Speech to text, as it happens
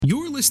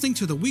You're listening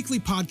to the weekly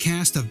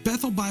podcast of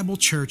Bethel Bible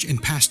Church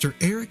and Pastor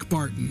Eric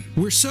Barton.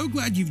 We're so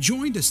glad you've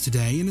joined us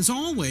today, and as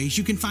always,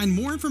 you can find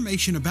more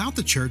information about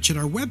the church at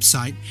our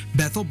website,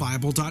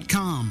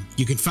 bethelbible.com.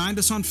 You can find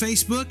us on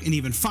Facebook and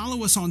even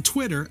follow us on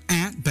Twitter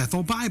at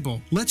Bethel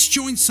Bible. Let's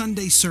join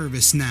Sunday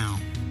service now.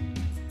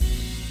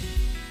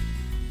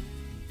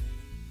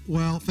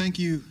 Well, thank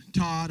you,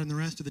 Todd, and the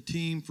rest of the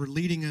team for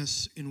leading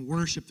us in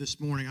worship this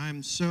morning. I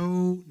am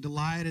so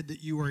delighted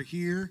that you are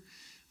here.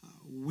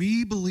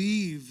 We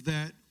believe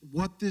that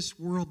what this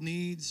world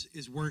needs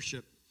is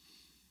worship,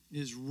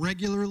 is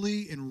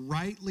regularly and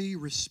rightly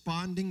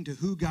responding to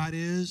who God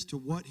is, to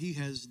what He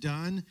has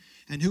done,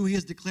 and who He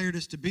has declared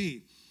us to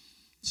be.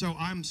 So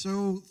I'm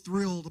so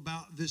thrilled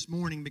about this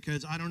morning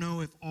because I don't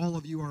know if all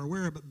of you are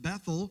aware, but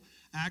Bethel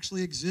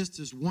actually exists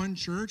as one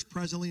church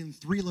presently in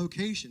 3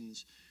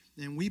 locations.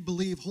 And we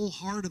believe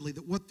wholeheartedly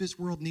that what this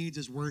world needs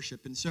is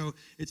worship. And so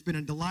it's been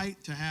a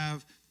delight to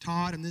have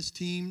Todd and this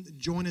team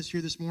join us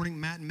here this morning.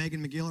 Matt and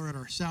Megan McGill are at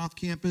our South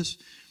Campus.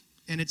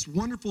 And it's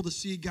wonderful to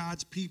see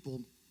God's people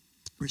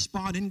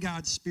respond in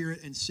God's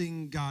Spirit and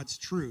sing God's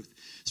truth.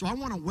 So I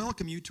want to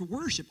welcome you to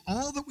worship.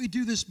 All that we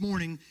do this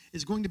morning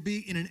is going to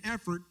be in an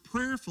effort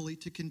prayerfully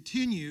to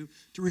continue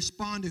to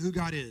respond to who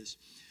God is.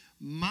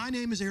 My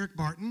name is Eric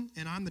Barton,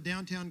 and I'm the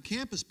downtown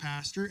campus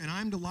pastor, and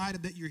I'm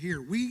delighted that you're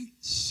here. We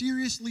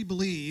seriously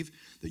believe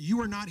that you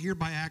are not here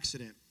by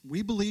accident.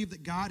 We believe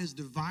that God has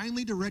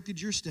divinely directed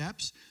your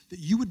steps, that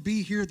you would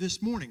be here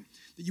this morning,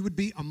 that you would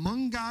be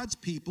among God's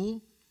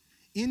people,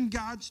 in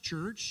God's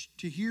church,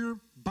 to hear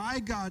by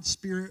God's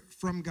Spirit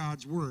from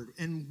God's Word.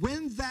 And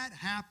when that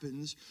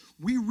happens,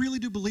 we really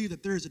do believe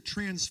that there is a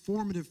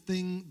transformative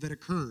thing that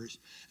occurs.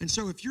 And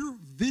so if you're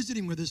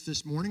visiting with us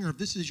this morning, or if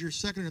this is your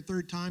second or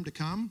third time to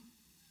come,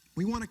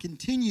 we want to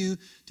continue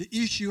to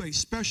issue a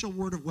special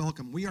word of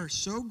welcome. We are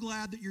so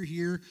glad that you're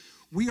here.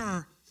 We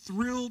are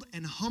thrilled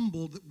and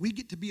humbled that we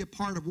get to be a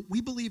part of what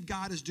we believe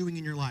God is doing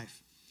in your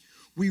life.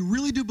 We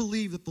really do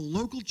believe that the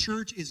local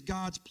church is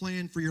God's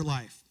plan for your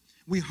life.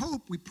 We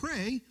hope, we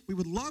pray, we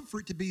would love for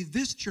it to be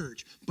this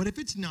church. But if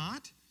it's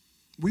not,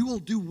 we will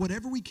do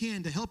whatever we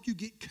can to help you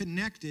get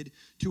connected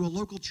to a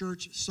local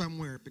church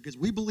somewhere, because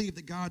we believe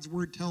that God's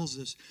Word tells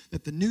us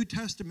that the New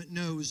Testament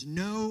knows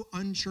no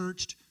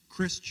unchurched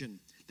Christian.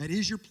 That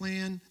is your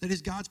plan. That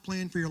is God's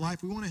plan for your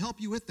life. We want to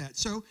help you with that.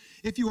 So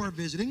if you are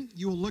visiting,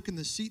 you will look in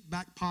the seat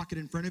back pocket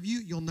in front of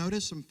you. You'll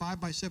notice some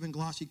 5x7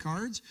 glossy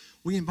cards.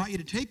 We invite you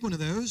to take one of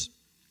those,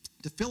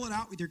 to fill it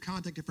out with your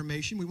contact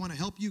information. We want to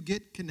help you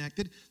get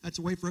connected. That's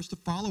a way for us to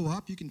follow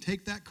up. You can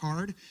take that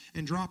card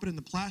and drop it in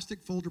the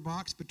plastic folder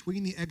box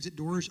between the exit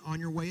doors on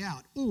your way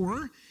out.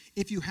 Or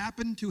if you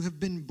happen to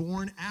have been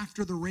born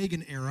after the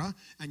Reagan era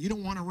and you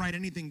don't want to write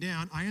anything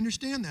down, I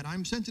understand that.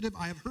 I'm sensitive.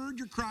 I have heard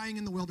your crying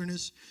in the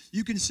wilderness.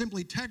 You can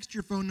simply text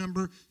your phone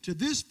number to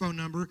this phone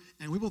number,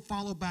 and we will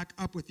follow back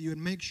up with you and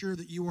make sure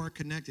that you are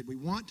connected. We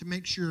want to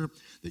make sure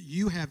that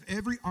you have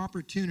every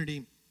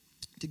opportunity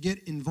to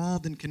get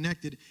involved and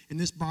connected in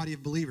this body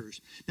of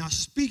believers. Now,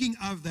 speaking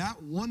of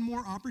that, one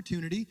more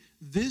opportunity.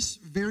 This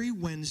very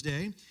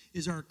Wednesday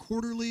is our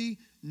quarterly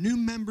new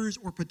members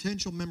or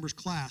potential members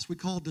class we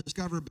call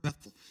Discover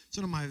Bethel. It's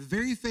one of my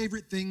very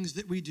favorite things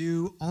that we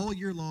do all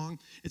year long.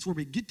 It's where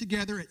we get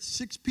together at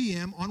 6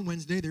 p.m. on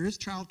Wednesday. There is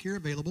childcare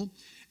available.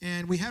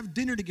 And we have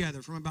dinner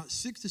together from about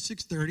 6 to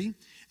 6:30.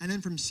 And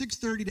then from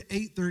 6:30 to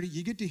 8:30,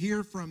 you get to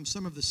hear from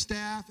some of the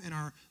staff and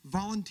our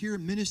volunteer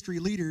ministry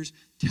leaders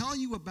tell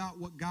you about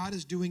what God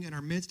is doing in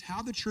our midst,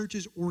 how the church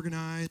is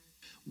organized,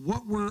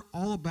 what we're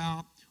all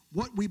about,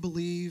 what we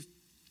believe,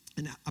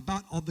 and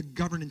about all the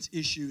governance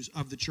issues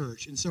of the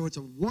church. And so it's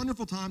a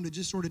wonderful time to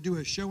just sort of do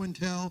a show and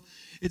tell.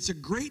 It's a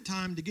great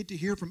time to get to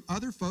hear from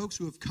other folks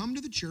who have come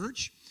to the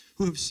church,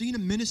 who have seen a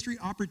ministry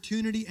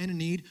opportunity and a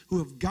need, who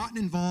have gotten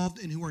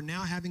involved, and who are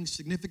now having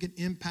significant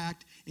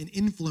impact and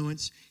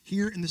influence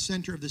here in the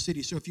center of the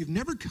city. So if you've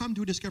never come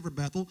to a Discover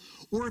Bethel,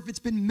 or if it's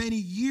been many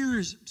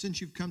years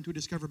since you've come to a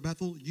Discover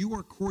Bethel, you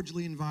are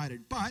cordially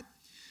invited. But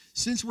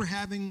since we're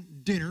having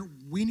dinner,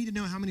 we need to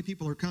know how many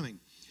people are coming.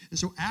 And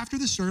so after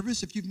the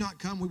service, if you've not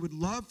come, we would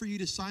love for you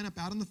to sign up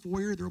out in the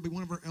foyer. There will be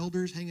one of our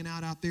elders hanging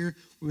out there.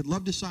 We would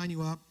love to sign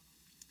you up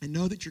and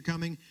know that you're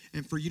coming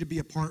and for you to be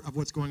a part of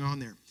what's going on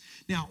there.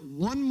 Now,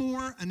 one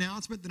more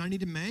announcement that I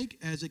need to make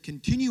as a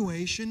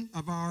continuation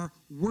of our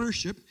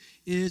worship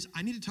is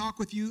I need to talk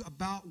with you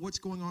about what's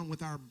going on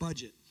with our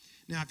budget.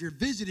 Now, if you're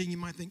visiting, you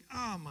might think,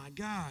 oh my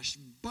gosh,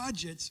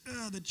 budgets,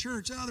 the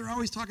church, they're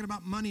always talking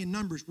about money and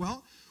numbers.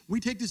 Well, we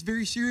take this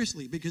very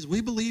seriously because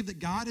we believe that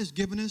God has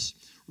given us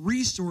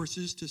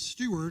resources to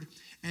steward,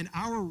 and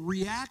our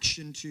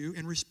reaction to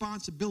and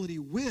responsibility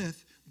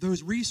with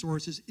those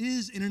resources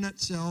is in and of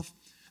itself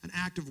an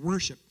act of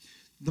worship.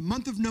 The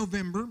month of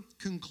November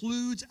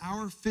concludes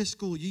our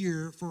fiscal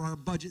year for our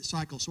budget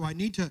cycle. So I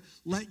need to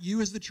let you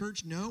as the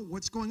church know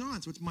what's going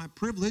on. So it's my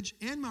privilege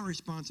and my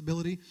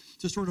responsibility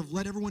to sort of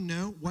let everyone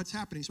know what's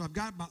happening. So I've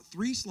got about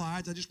 3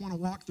 slides I just want to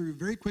walk through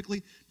very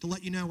quickly to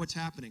let you know what's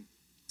happening.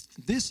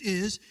 This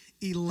is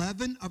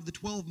 11 of the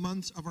 12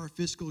 months of our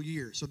fiscal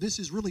year. So this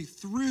is really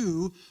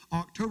through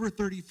October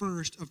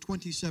 31st of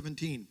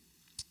 2017.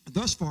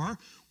 Thus far,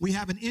 we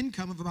have an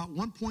income of about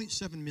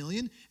 $1.7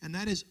 million, and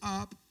that is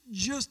up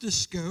just a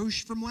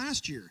skosh from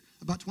last year,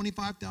 about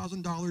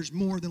 $25,000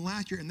 more than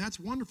last year, and that's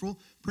wonderful.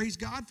 Praise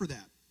God for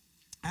that.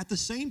 At the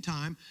same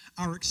time,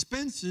 our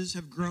expenses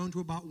have grown to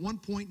about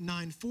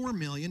 $1.94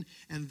 million,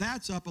 and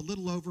that's up a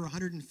little over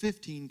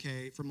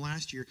 $115K from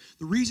last year.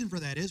 The reason for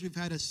that is we've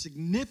had a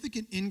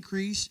significant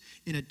increase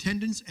in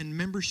attendance and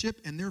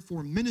membership, and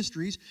therefore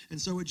ministries,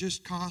 and so it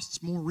just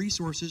costs more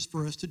resources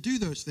for us to do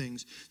those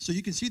things. So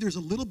you can see there's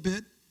a little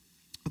bit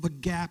of a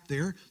gap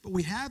there, but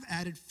we have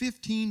added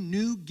 15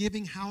 new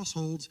giving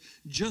households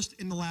just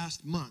in the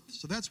last month.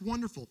 So that's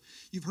wonderful.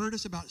 You've heard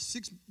us about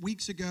 6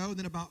 weeks ago,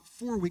 then about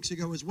 4 weeks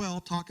ago as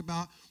well, talk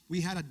about we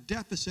had a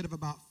deficit of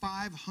about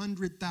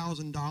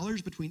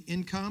 $500,000 between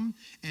income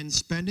and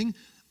spending.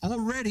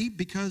 Already,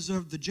 because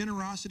of the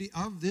generosity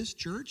of this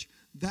church,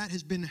 that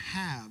has been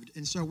halved.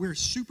 And so we're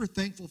super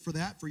thankful for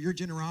that, for your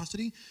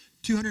generosity.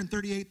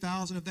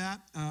 $238,000 of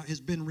that has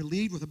been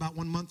relieved with about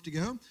 1 month to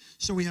go.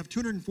 So we have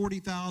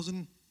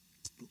 $240,000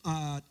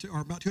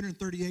 or about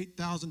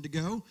 $238,000 to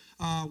go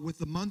with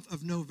the month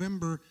of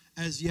November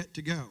as yet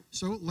to go.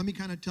 So let me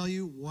kind of tell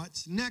you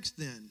what's next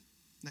then.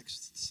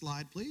 Next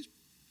slide, please.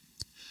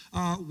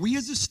 We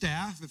as a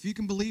staff, if you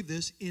can believe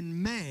this,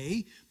 in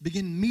May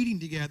begin meeting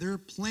together,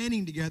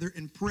 planning together,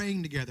 and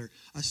praying together,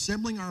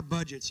 assembling our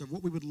budgets of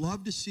what we would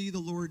love to see the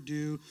Lord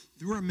do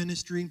through our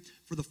ministry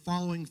for the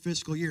following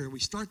fiscal year. We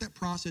start that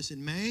process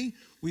in May.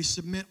 We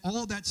submit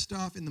all of that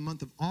stuff in the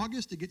month of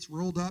August. It gets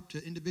rolled up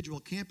to individual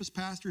campus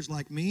pastors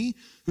like me,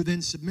 who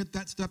then submit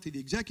that stuff to the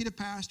executive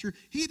pastor.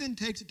 He then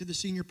takes it to the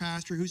senior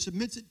pastor, who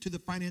submits it to the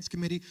finance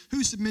committee,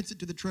 who submits it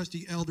to the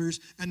trustee elders,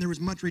 and there was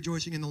much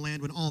rejoicing in the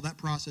land when all that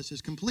process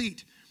is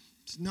complete.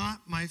 It's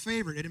not my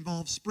favorite. It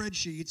involves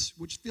spreadsheets,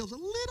 which feels a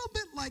little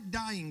bit like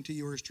dying to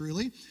yours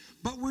truly,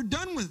 but we're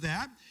done with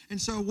that. And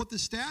so what the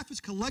staff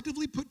has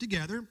collectively put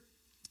together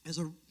is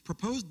a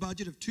proposed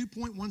budget of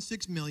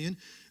 $2.16 million,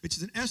 which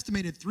is an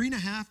estimated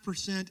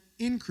 3.5%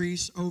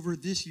 increase over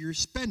this year's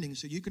spending.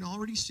 So you can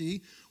already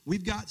see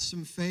we've got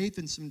some faith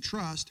and some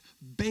trust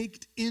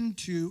baked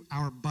into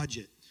our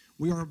budget.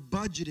 We are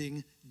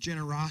budgeting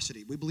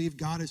generosity. We believe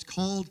God has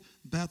called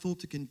Bethel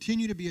to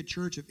continue to be a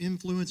church of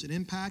influence and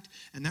impact,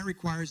 and that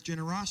requires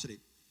generosity.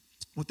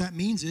 What that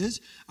means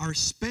is our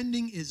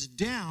spending is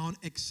down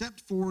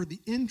except for the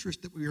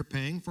interest that we are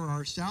paying for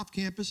our South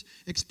Campus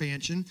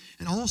expansion.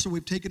 And also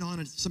we've taken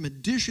on some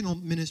additional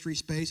ministry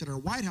space at our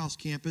White House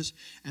campus,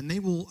 and they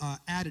will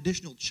add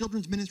additional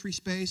children's ministry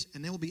space,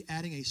 and they will be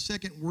adding a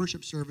second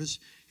worship service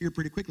here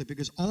pretty quickly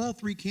because all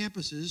three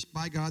campuses,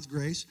 by God's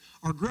grace,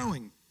 are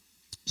growing.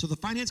 So the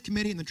finance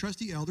committee and the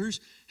trustee elders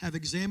have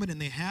examined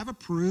and they have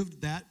approved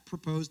that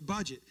proposed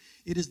budget.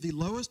 It is the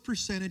lowest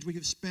percentage we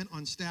have spent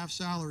on staff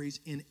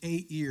salaries in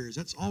 8 years.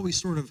 That's always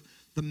sort of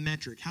the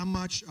metric. How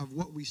much of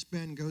what we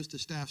spend goes to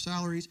staff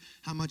salaries?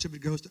 How much of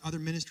it goes to other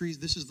ministries?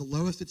 This is the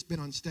lowest it's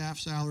been on staff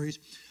salaries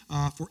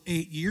for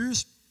 8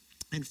 years.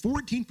 And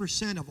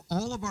 14% of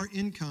all of our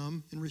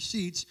income and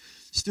receipts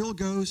still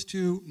goes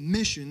to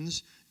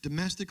missions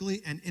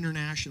domestically and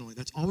internationally.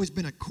 That's always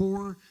been a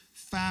core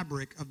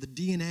fabric of the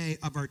DNA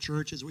of our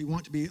church, is we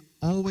want to be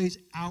always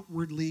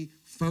outwardly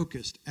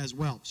focused as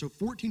well. So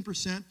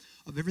 14%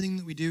 of everything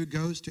that we do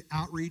goes to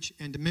outreach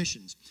and to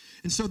missions.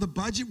 And so the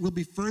budget will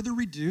be further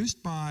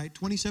reduced by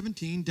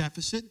 2017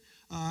 deficit.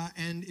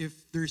 And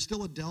if there's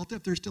still a delta,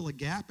 if there's still a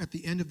gap at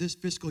the end of this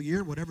fiscal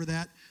year, whatever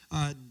that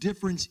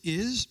difference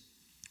is,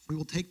 we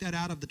will take that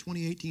out of the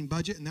 2018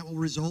 budget, and that will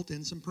result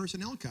in some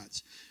personnel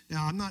cuts.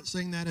 Now, I'm not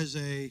saying that as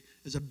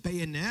a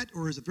bayonet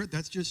or as a threat.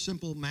 That's just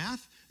simple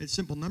math. It's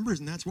simple numbers,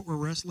 and that's what we're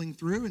wrestling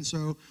through. And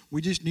so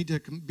we just need to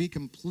be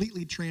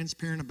completely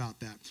transparent about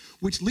that.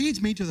 Which leads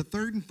me to the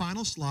third and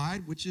final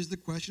slide, which is the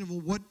question of,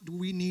 well, what do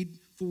we need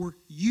for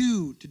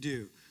you to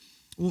do?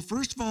 Well,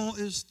 first of all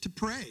is to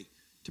pray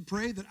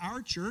that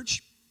our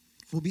church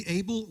will be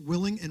able,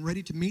 willing, and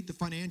ready to meet the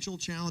financial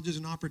challenges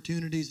and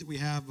opportunities that we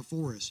have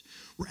before us.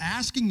 We're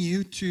asking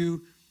you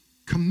to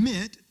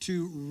commit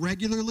to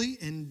regularly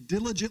and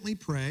diligently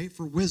pray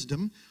for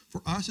wisdom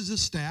for us as a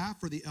staff,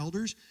 for the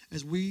elders,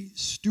 as we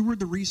steward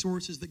the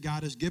resources that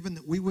God has given,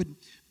 that we would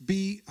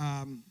be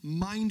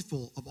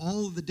mindful of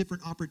all of the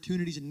different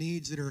opportunities and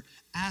needs that are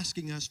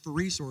asking us for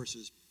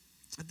resources.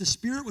 That the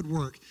Spirit would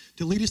work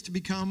to lead us to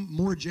become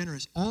more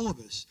generous, all of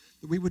us,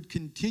 that we would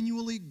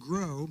continually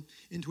grow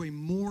into a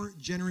more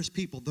generous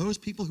people, those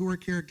people who are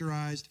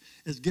characterized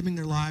as giving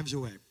their lives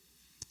away.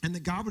 And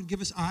that God would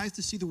give us eyes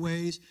to see the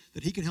ways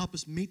that He can help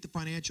us meet the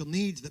financial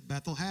needs that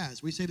Bethel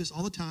has. We say this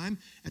all the time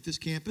at this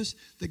campus,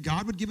 that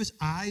God would give us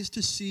eyes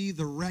to see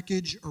the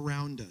wreckage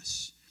around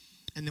us,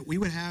 and that we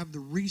would have the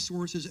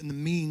resources and the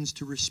means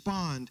to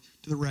respond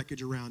to the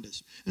wreckage around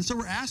us. And so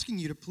we're asking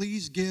you to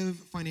please give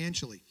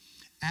financially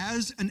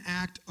as an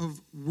act of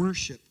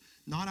worship,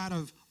 not out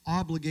of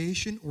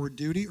obligation or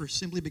duty or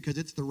simply because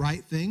it's the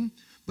right thing,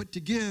 but to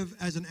give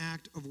as an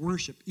act of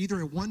worship,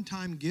 either a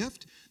one-time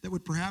gift that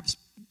would perhaps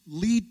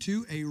lead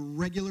to a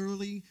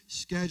regularly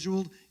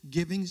scheduled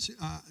giving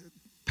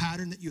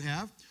pattern that you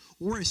have,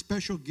 or a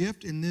special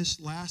gift in this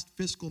last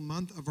fiscal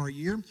month of our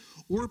year,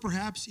 or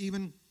perhaps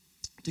even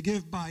to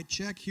give by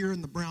check here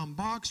in the brown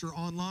box or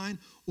online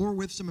or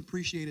with some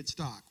appreciated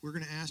stock. We're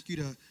going to ask you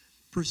to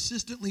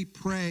persistently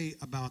pray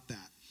about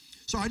that.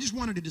 So I just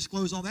wanted to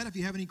disclose all that. If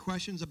you have any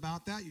questions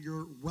about that,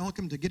 you're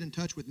welcome to get in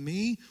touch with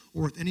me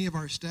or with any of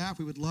our staff.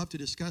 We would love to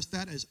discuss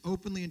that as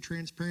openly and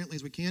transparently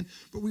as we can.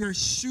 But we are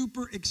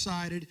super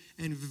excited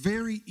and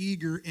very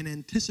eager in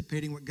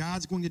anticipating what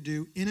God's going to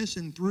do in us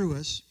and through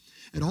us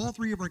at all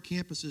three of our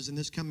campuses in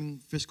this coming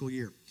fiscal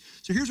year.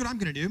 So here's what I'm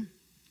going to do.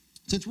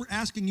 Since we're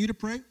asking you to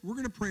pray, we're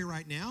going to pray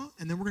right now,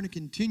 and then we're going to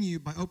continue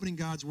by opening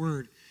God's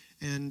Word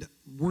and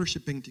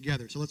worshiping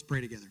together. So let's pray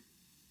together.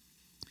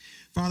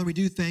 Father, we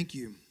do thank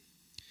you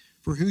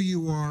for who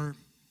you are,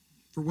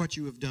 for what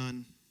you have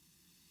done,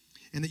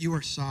 and that you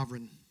are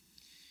sovereign.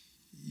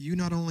 You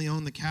not only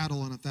own the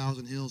cattle on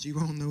 1,000 hills, you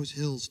own those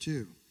hills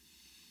too.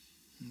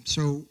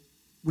 So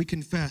we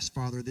confess,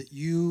 Father, that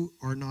you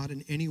are not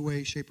in any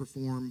way, shape, or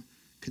form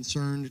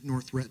concerned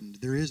nor threatened.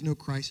 There is no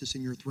crisis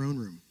in your throne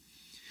room.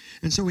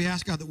 And so we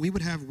ask, God, that we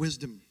would have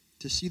wisdom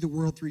to see the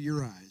world through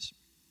your eyes,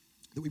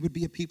 that we would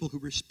be a people who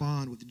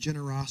respond with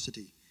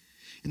generosity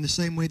in the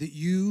same way that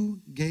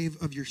you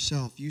gave of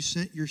yourself. You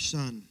sent your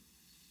Son.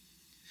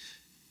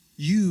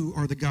 You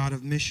are the God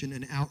of mission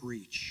and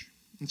outreach.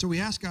 And so we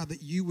ask, God,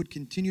 that you would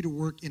continue to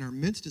work in our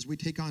midst as we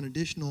take on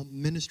additional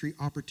ministry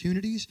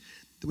opportunities,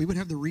 that we would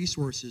have the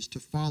resources to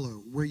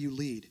follow where you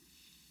lead,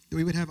 that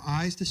we would have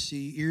eyes to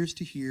see, ears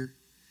to hear,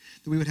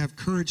 that we would have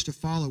courage to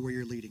follow where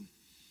you're leading.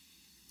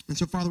 And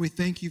so, Father, we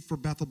thank you for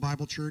Bethel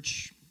Bible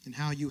Church and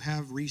how you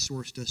have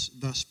resourced us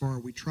thus far.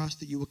 We trust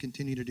that you will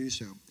continue to do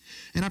so.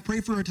 And I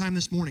pray for our time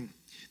this morning,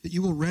 that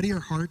you will ready our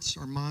hearts,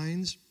 our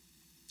minds,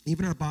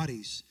 even our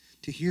bodies,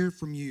 to hear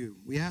from you.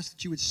 We ask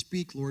that you would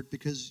speak, Lord,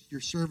 because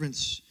your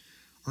servants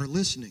are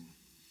listening.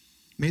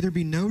 May there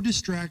be no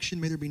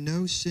distraction. May there be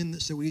no sin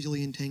that so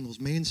easily entangles.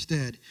 May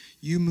instead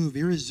you move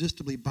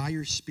irresistibly by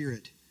your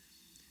Spirit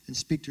and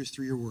speak to us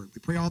through your word. We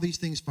pray all these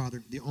things,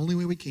 Father, the only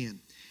way we can,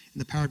 in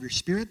the power of your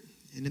Spirit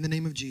and in the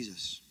name of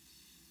Jesus.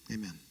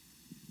 Amen.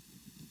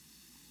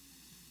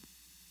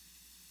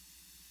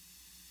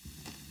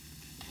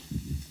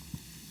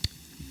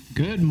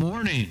 Good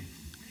morning.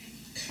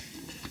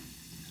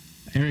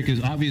 Eric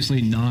is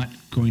obviously not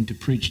going to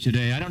preach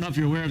today. I don't know if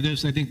you're aware of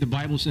this. I think the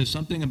Bible says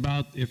something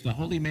about if the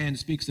holy man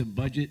speaks of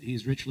budget,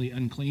 he's ritually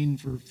unclean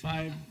for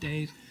 5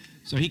 days.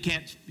 So he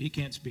can't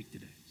speak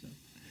today. So,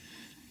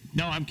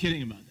 no, I'm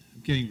kidding about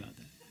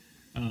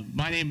that.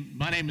 My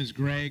name is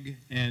Greg,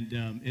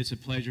 and it's a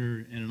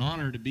pleasure and an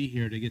honor to be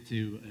here to get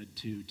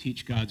to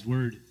teach God's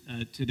Word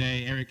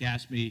today. Eric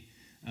asked me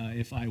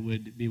if I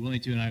would be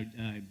willing to, and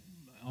I'm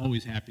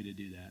always happy to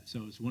do that.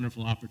 So it's a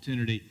wonderful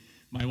opportunity.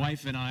 My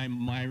wife and I,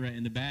 Myra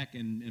in the back,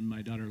 and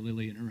my daughter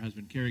Lily and her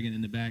husband Kerrigan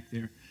in the back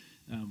there.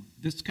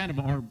 This is kind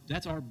of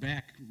that's our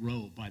back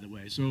row, by the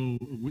way. So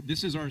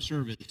this is our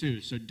service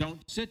too. So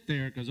don't sit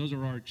there because those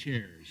are our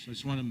chairs. I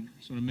just want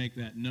to make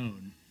that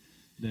known.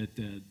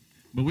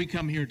 But we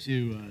come here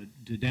to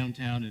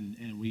downtown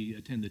and we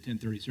attend the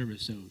 10:30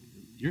 service. So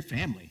you're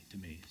family to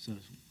me. So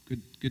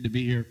it's good to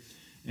be here,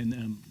 and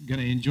I'm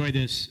going to enjoy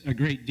this a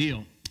great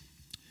deal.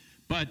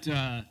 But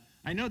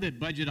I know that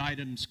budget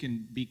items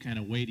can be kind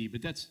of weighty,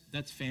 but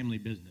that's family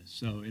business.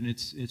 So, and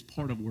it's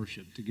part of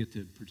worship to get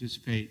to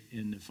participate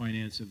in the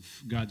finance of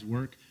God's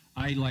work.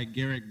 I, like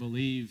Garrick,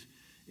 believe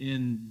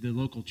in the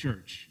local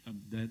church,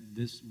 that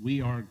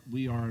we are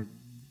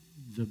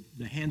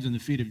the hands and the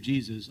feet of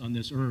Jesus on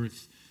this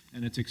earth,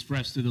 and it's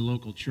expressed through the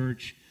local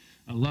church.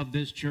 I love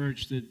this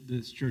church, that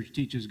this church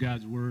teaches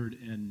God's word,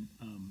 and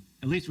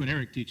at least when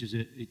Eric teaches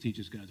it, he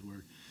teaches God's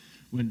word.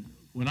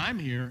 When I'm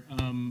here,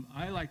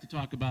 I like to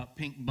talk about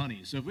pink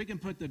bunnies. So if we can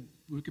put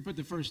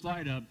the first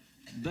slide up,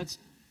 let's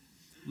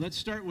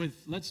start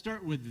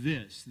with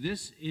this.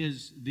 This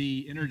is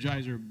the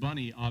Energizer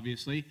Bunny.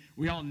 Obviously,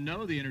 we all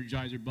know the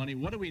Energizer Bunny.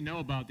 What do we know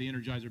about the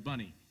Energizer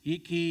Bunny? He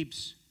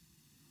keeps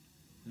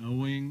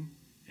going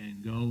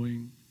and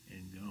going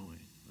and going.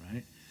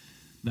 Right?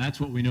 That's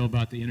what we know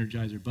about the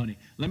Energizer Bunny.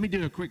 Let me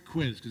do a quick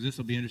quiz because this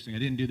will be interesting. I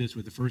didn't do this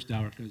with the first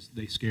hour because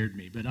they scared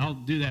me, but I'll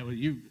do that with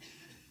you.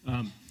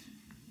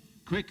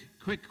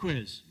 Quick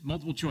quiz,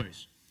 multiple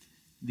choice.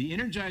 The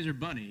Energizer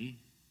Bunny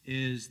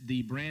is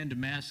the brand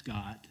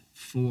mascot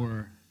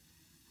for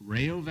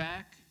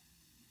Rayovac,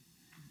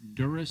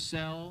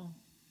 Duracell,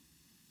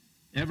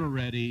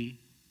 Eveready,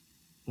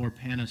 or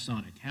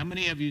Panasonic. How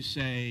many of you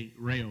say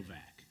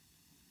Rayovac?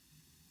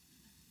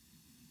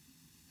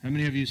 How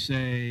many of you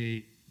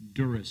say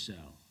Duracell?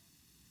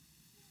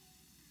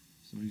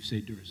 Some of you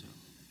say Duracell.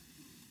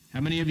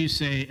 How many of you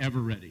say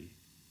Eveready?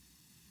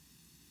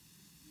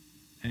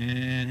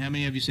 And how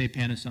many of you say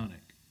Panasonic?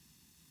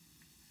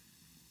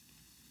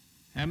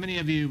 How many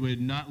of you would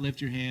not lift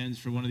your hands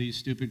for one of these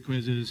stupid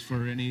quizzes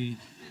for any?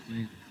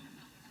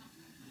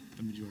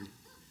 The majority.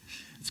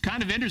 It's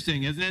kind of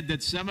interesting, isn't it,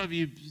 that some of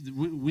you,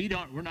 we're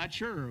not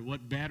sure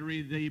what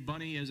battery the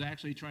bunny is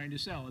actually trying to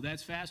sell.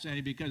 That's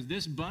fascinating because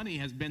this bunny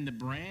has been the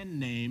brand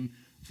name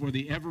for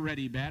the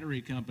Eveready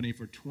Battery Company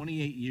for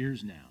 28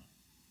 years now.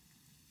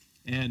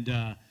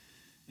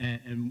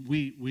 And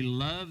we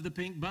love the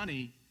pink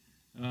bunny,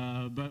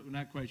 but we're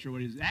not quite sure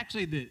what it is.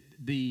 Actually,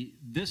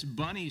 this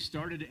bunny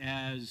started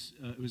as,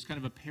 it was kind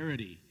of a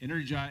parody.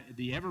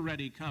 The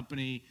Eveready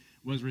Company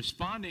was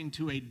responding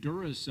to a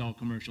Duracell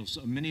commercial.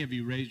 So many of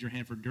you raised your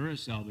hand for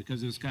Duracell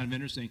because it's kind of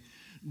interesting.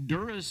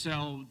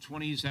 Duracell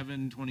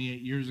 27,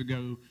 28 years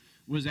ago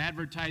was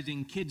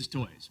advertising kids'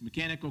 toys,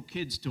 mechanical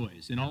kids'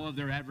 toys. In all of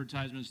their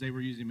advertisements, they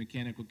were using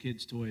mechanical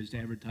kids' toys to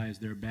advertise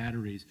their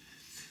batteries.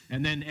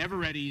 And then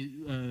Eveready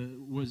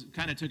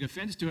took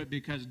offense to it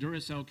because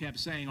Duracell kept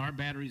saying our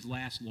batteries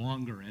last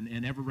longer, and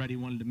Eveready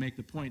wanted to make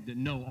the point that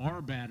no, our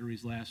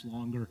batteries last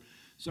longer.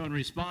 So in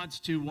response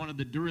to one of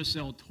the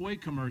Duracell toy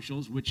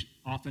commercials, which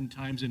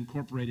oftentimes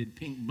incorporated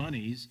pink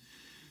bunnies,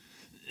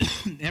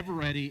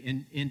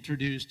 Eveready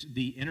introduced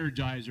the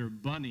Energizer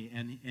bunny,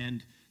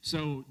 and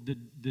so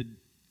the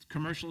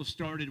commercial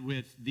started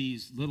with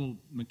these little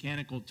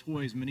mechanical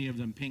toys, many of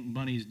them pink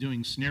bunnies,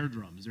 doing snare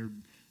drums. They're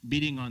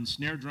beating on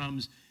snare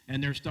drums,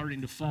 and they're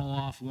starting to fall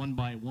off one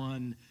by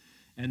one,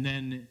 and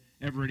then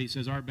Eveready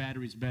says our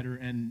battery's better,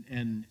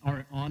 and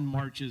on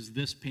marches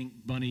this pink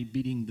bunny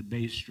beating the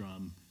bass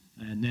drum.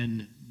 And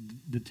then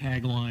the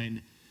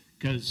tagline,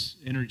 because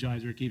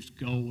Energizer keeps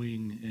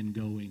going and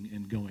going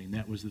and going.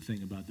 That was the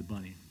thing about the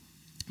bunny.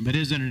 But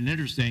isn't it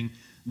interesting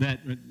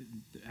that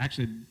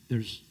actually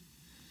there's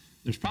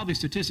probably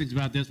statistics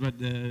about this, but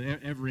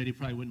Eveready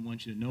probably wouldn't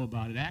want you to know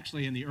about it.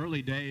 Actually, in the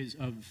early days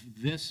of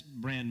this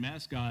brand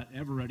mascot,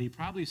 Eveready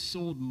probably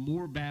sold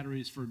more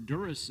batteries for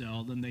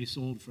Duracell than they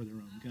sold for their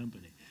own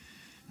company.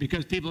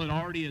 Because people had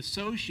already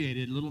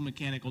associated little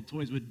mechanical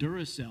toys with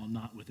Duracell,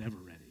 not with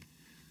Eveready.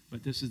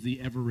 But this is the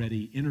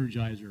Eveready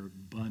Energizer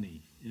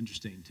bunny.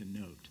 Interesting to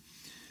note.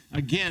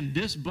 Again,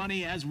 this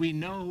bunny, as we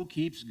know,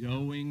 keeps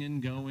going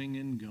and going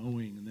and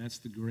going. And that's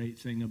the great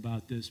thing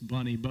about this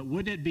bunny. But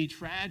wouldn't it be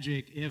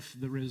tragic if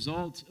the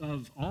result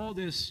of all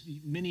this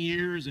many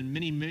years and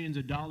many millions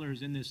of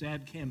dollars in this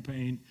ad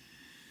campaign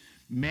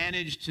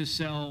managed to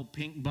sell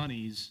pink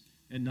bunnies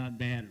and not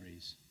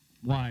batteries?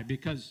 Why?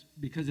 Because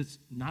it's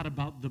not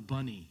about the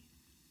bunny.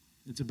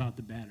 It's about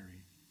the battery.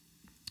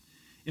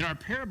 In our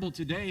parable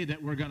today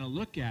that we're going to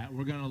look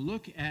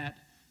at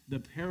the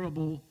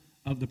parable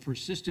of the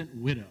persistent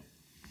widow.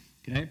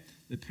 Okay?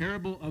 The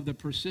parable of the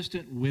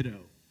persistent widow.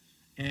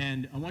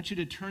 And I want you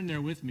to turn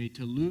there with me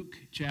to Luke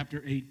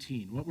chapter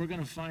 18. What we're going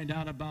to find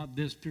out about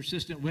this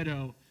persistent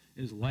widow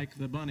is like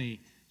the bunny.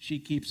 She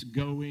keeps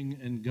going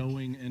and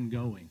going and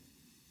going.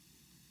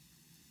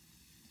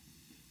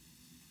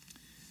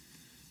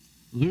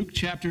 Luke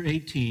chapter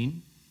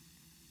 18.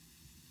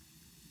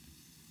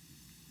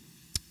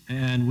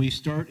 And we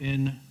start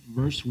in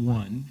verse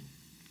 1.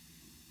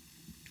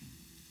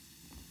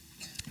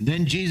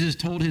 Then Jesus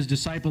told his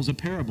disciples a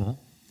parable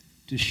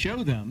to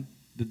show them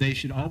that they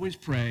should always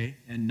pray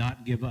and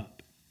not give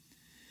up.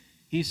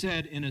 He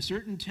said, in a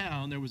certain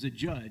town there was a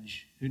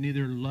judge who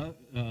neither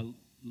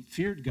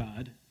feared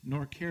God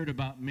nor cared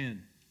about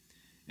men.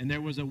 And there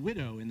was a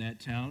widow in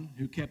that town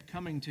who kept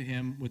coming to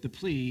him with the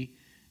plea,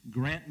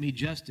 grant me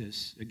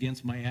justice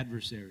against my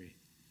adversary.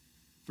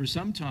 For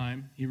some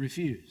time he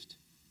refused.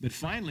 But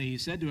finally he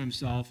said to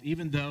himself,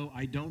 even though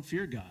I don't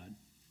fear God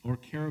or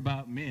care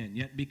about men,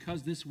 yet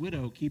because this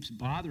widow keeps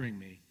bothering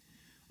me,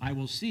 I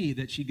will see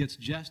that she gets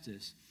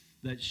justice,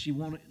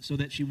 so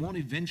that she won't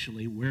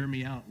eventually wear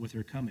me out with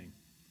her coming.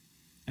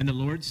 And the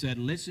Lord said,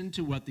 listen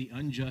to what the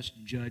unjust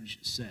judge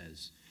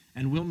says.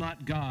 And will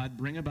not God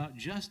bring about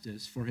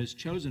justice for his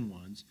chosen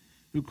ones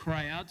who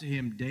cry out to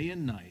him day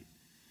and night?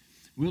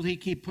 Will he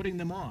keep putting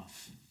them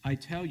off? I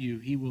tell you,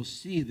 he will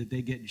see that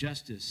they get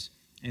justice,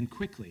 and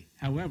quickly.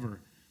 However,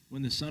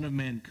 when the Son of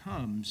Man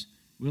comes,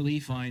 will he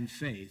find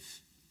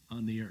faith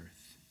on the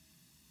earth?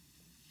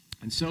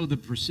 And so the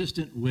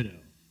persistent widow.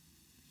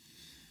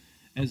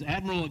 As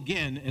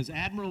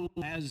admirable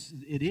as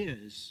it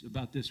is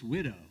about this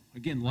widow,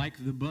 again,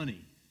 like the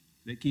bunny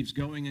that keeps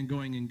going and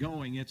going and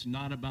going, it's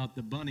not about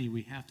the bunny.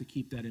 We have to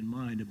keep that in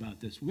mind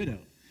about this widow.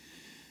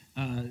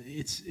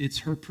 It's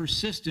her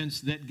persistence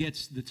that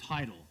gets the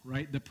title,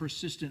 right? The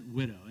persistent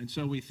widow. And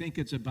so we think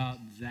it's about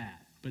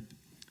that.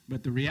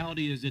 But the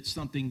reality is it's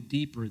something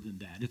deeper than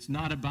that. It's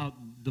not about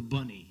the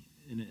bunny,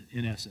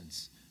 in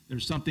essence.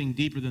 There's something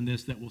deeper than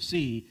this that we'll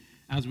see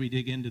as we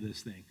dig into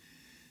this thing.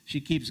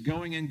 She keeps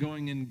going and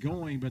going and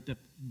going,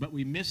 but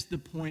we miss the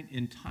point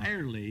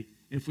entirely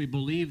if we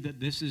believe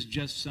that this is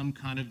just some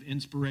kind of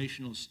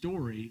inspirational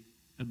story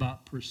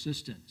about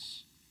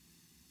persistence.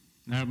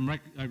 Now,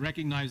 I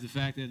recognize the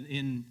fact that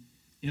in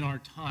our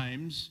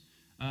times,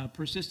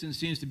 persistence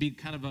seems to be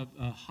kind of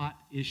a hot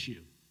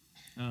issue.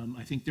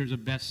 I think there's a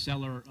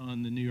bestseller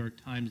on the New York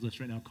Times list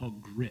right now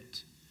called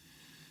Grit.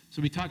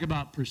 So we talk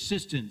about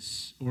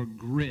persistence or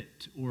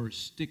grit or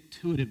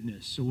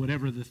stick-to-itiveness or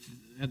whatever the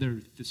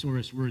other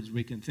thesaurus words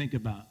we can think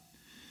about.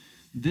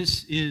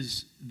 That's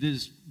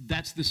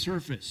the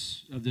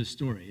surface of this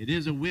story. It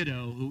is a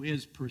widow who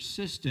is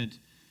persistent,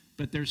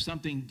 but there's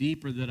something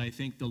deeper that I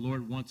think the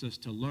Lord wants us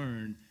to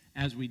learn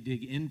as we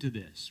dig into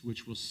this,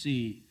 which we'll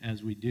see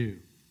as we do.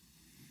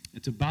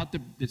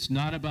 It's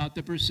not about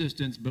the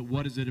persistence, but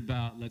what is it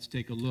about? Let's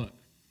take a look.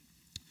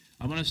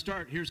 I want to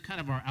start, here's kind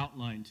of our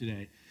outline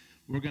today.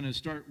 We're going to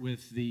start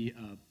with the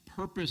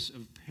purpose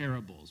of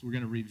parables. We're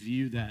going to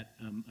review that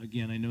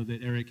again. I know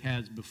that Eric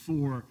has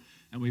before,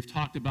 and we've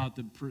talked about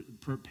the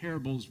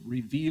parables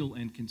reveal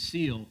and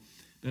conceal,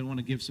 but I want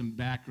to give some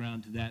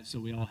background to that so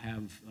we all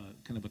have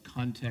kind of a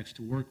context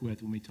to work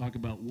with when we talk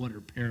about what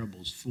are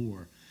parables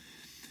for.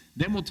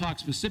 Then we'll talk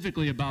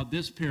specifically about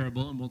this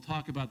parable, and we'll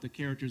talk about the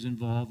characters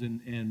involved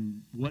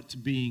and what's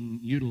being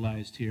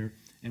utilized here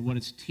and what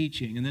it's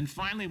teaching. And then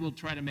finally, we'll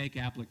try to make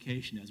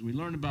application. As we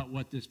learn about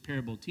what this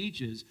parable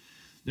teaches,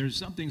 there's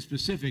something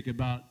specific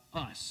about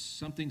us,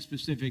 something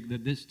specific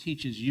that this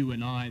teaches you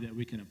and I that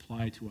we can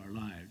apply to our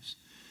lives.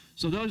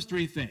 So those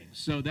three things.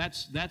 So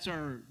that's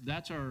our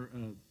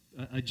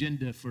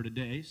agenda for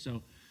today.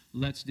 So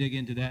let's dig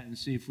into that and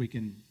see if we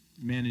can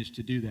manage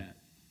to do that.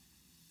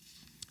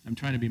 I'm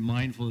trying to be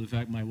mindful of the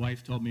fact my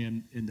wife told me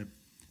in the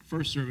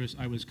first service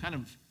I was kind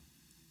of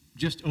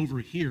just over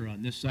here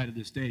on this side of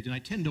the stage, and I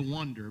tend to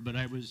wander, but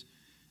I was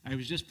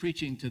just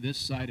preaching to this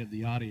side of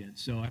the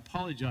audience, so I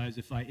apologize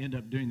if I end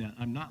up doing that.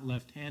 I'm not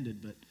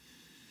left-handed, but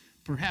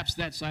perhaps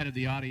that side of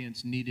the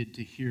audience needed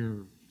to hear,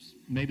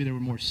 maybe there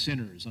were more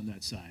sinners on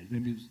that side.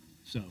 Maybe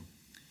so.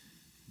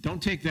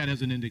 Don't take that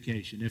as an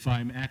indication. If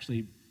I'm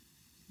actually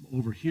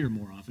over here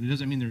more often, it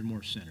doesn't mean there are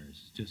more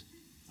sinners. Just,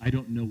 I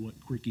don't know what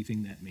quirky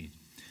thing that means.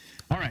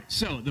 All right,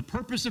 so the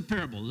purpose of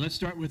parables. Let's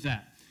start with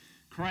that.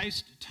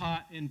 Christ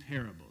taught in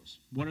parables.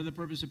 What are the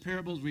purpose of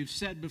parables? We've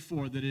said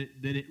before that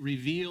it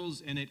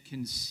reveals and it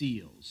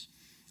conceals.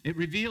 It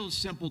reveals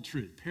simple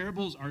truth.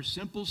 Parables are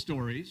simple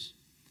stories.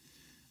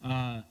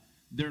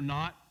 They're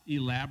not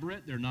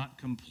elaborate. They're not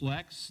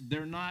complex.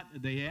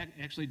 They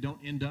actually don't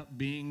end up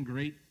being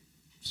great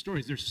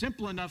stories. They're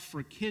simple enough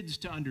for kids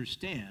to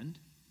understand,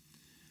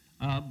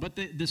 but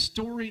the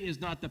story is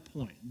not the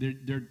point.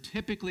 They're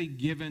typically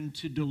given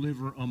to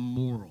deliver a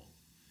moral,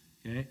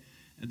 okay?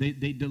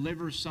 They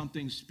deliver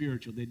something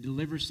spiritual. They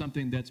deliver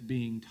something that's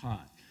being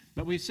taught.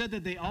 But we said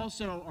that they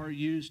also are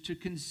used to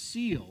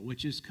conceal,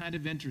 which is kind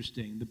of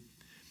interesting.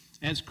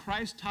 As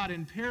Christ taught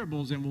in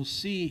parables, and we'll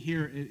see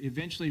here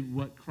eventually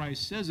what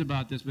Christ says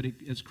about this, but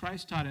as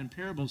Christ taught in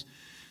parables,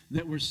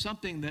 that was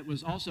something that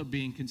was also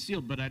being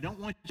concealed. But I don't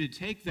want you to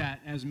take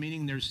that as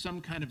meaning there's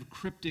some kind of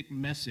cryptic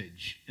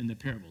message in the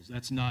parables.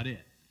 That's not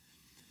it.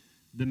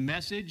 The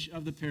message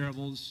of the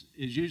parables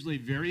is usually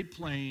very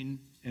plain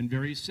and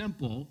very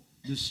simple.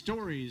 The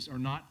stories are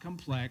not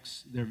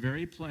complex. They're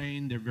very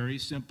plain. They're very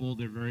simple.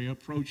 They're very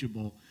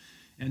approachable.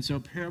 And so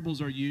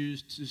parables are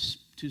used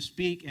to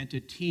speak and to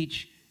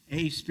teach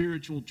a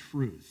spiritual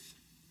truth.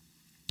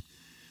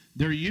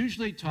 They're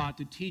usually taught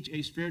to teach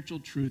a spiritual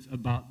truth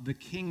about the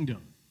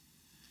kingdom.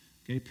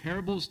 Okay,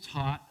 parables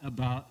taught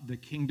about the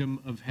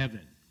kingdom of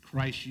heaven.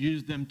 Christ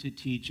used them to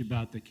teach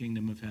about the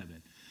kingdom of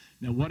heaven.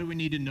 Now, what do we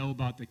need to know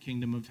about the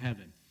kingdom of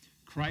heaven?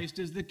 Christ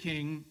is the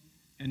king,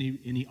 and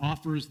he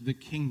offers the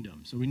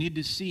kingdom. So we need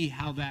to see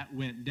how that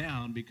went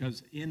down,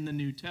 because in the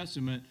New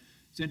Testament,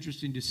 it's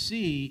interesting to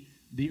see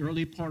the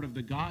early part of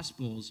the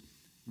Gospels,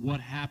 what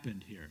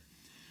happened here.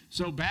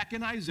 So back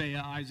in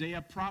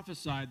Isaiah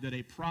prophesied that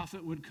a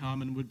prophet would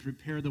come and would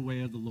prepare the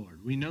way of the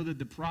Lord. We know that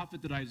the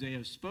prophet that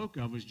Isaiah spoke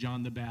of was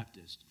John the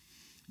Baptist.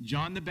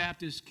 John the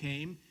Baptist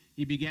came.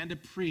 He began to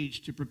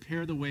preach to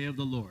prepare the way of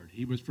the Lord.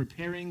 He was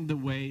preparing the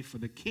way for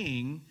the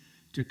king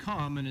to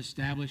come and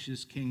establish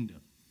his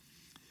kingdom.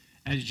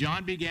 As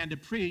John began to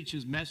preach,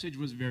 his message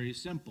was very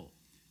simple.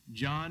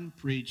 John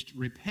preached,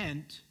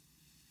 repent,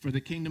 for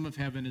the kingdom of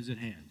heaven is at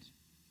hand.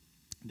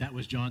 That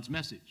was John's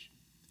message.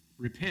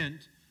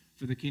 Repent,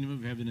 for the kingdom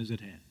of heaven is at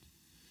hand.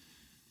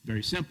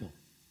 Very simple.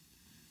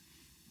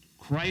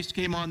 Christ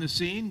came on the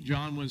scene.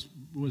 John was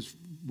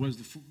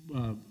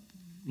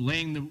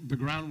laying the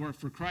groundwork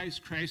for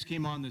Christ. Christ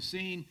came on the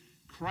scene.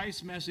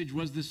 Christ's message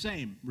was the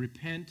same.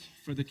 Repent,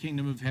 for the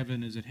kingdom of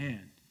heaven is at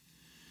hand.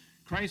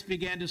 Christ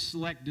began to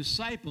select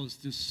disciples,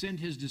 to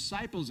send his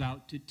disciples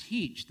out to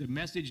teach. The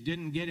message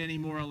didn't get any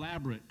more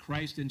elaborate.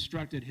 Christ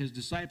instructed his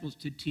disciples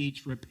to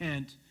teach,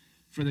 repent,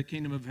 for the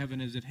kingdom of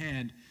heaven is at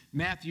hand.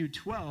 Matthew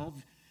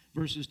 12,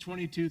 verses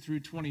 22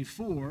 through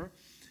 24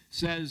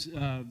 says,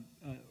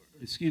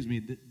 it's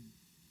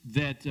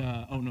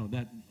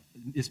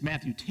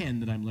Matthew 10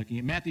 that I'm looking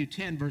at. Matthew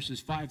 10, verses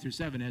 5 through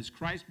 7, as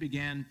Christ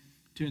began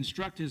to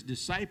instruct his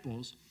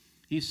disciples,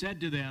 he said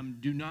to them,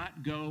 do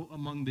not go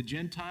among the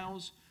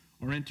Gentiles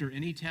or enter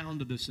any town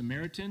of the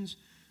Samaritans.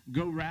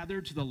 Go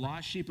rather to the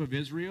lost sheep of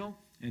Israel,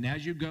 and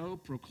as you go,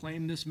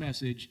 proclaim this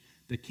message,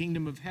 the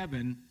kingdom of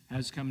heaven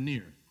has come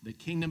near. The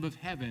kingdom of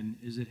heaven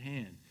is at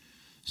hand.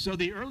 So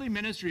the early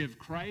ministry of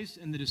Christ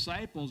and the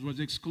disciples was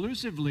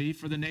exclusively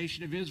for the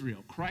nation of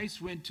Israel.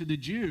 Christ went to the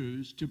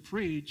Jews to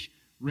preach,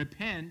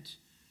 repent,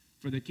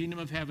 for the kingdom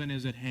of heaven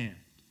is at hand.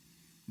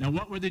 Now,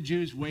 what were the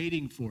Jews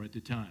waiting for at the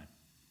time?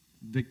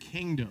 The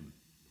kingdom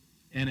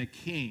and a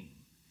king.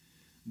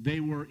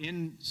 They were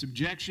in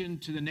subjection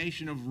to the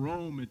nation of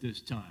Rome at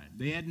this time.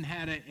 They hadn't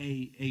had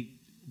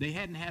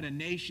a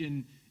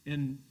nation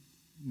in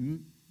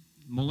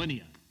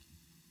millennia.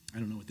 I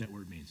don't know what that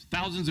word means.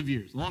 Thousands of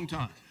years, long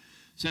time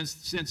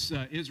since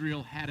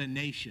Israel had a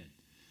nation.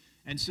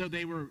 And so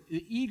they were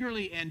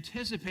eagerly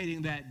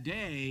anticipating that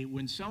day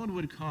when someone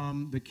would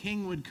come, the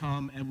king would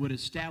come and would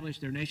establish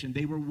their nation.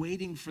 They were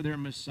waiting for their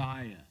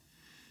Messiah.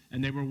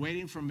 And they were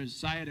waiting for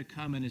Messiah to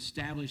come and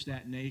establish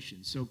that nation.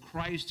 So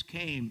Christ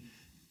came,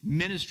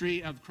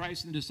 ministry of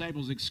Christ and the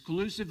disciples,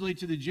 exclusively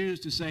to the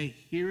Jews to say,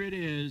 here it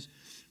is,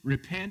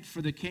 repent,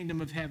 for the kingdom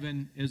of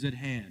heaven is at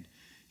hand.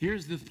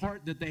 Here's the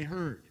part that they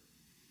heard.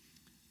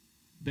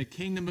 The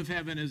kingdom of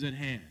heaven is at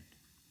hand.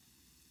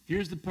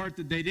 Here's the part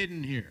that they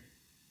didn't hear.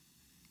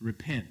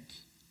 Repent,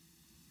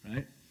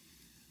 right?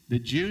 The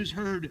Jews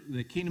heard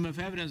the kingdom of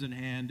heaven is at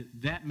hand.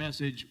 That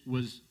message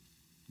was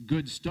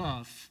good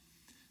stuff.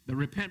 The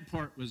repent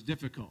part was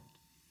difficult.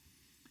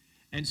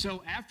 And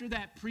so after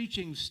that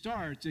preaching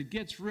starts, it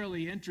gets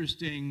really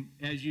interesting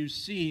as you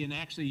see, and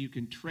actually you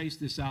can trace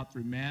this out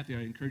through Matthew.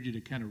 I encourage you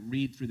to kind of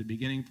read through the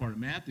beginning part of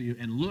Matthew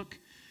and look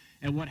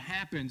at what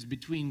happens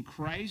between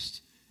Christ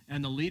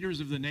and the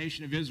leaders of the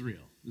nation of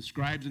Israel, the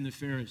scribes and the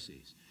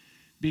Pharisees,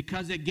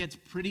 because it gets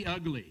pretty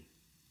ugly.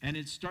 And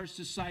it starts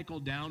to cycle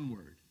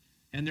downward.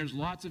 And there's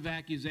lots of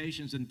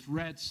accusations and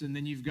threats. And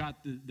then you've got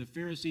the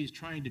Pharisees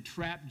trying to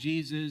trap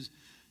Jesus,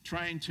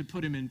 trying to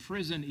put him in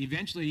prison,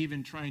 eventually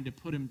even trying to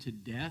put him to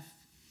death.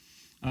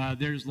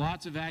 There's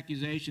lots of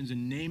accusations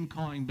and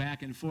name-calling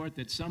back and forth.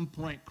 At some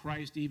point,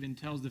 Christ even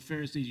tells the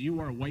Pharisees, you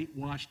are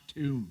whitewashed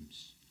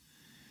tombs.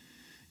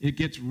 It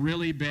gets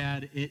really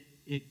bad.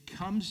 It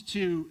comes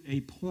to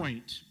a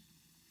point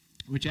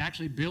which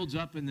actually builds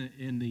up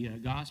in the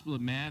Gospel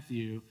of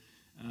Matthew,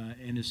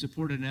 and is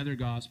supported in other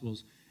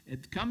Gospels.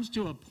 It comes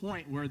to a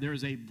point where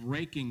there's a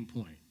breaking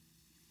point,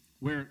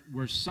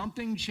 where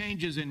something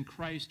changes in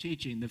Christ's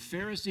teaching. The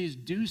Pharisees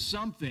do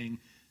something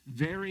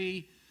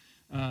very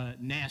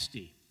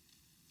nasty,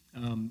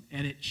 and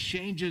it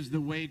changes the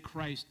way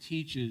Christ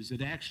teaches.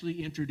 It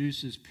actually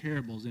introduces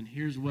parables, and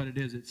here's what it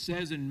is. It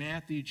says in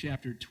Matthew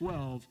chapter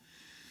 12,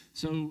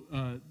 so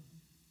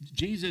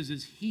Jesus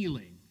is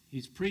healing.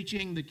 He's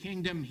preaching the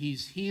kingdom.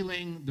 He's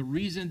healing. The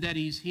reason that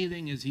he's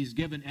healing is he's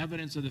given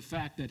evidence of the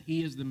fact that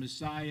he is the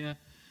Messiah.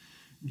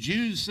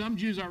 Some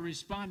Jews are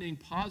responding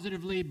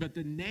positively, but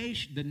the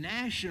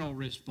national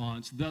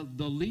response, the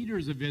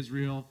leaders of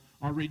Israel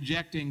are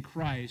rejecting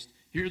Christ.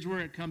 Here's where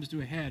it comes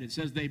to a head. It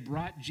says they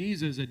brought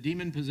Jesus, a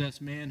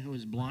demon-possessed man who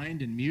was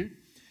blind and mute,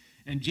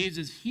 and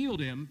Jesus healed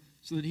him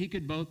so that he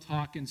could both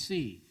talk and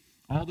see.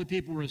 All the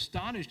people were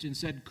astonished and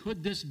said,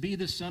 could this be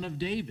the son of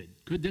David?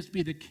 Could this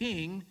be the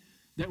king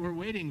that we're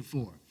waiting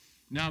for?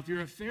 Now, if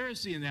you're a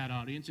Pharisee in that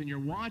audience and you're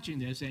watching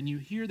this and you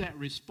hear that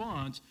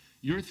response,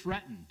 you're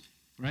threatened,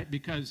 right?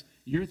 Because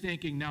you're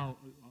thinking, now,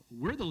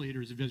 we're the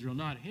leaders of Israel,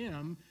 not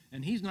him,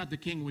 and he's not the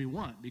king we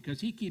want because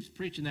he keeps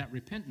preaching that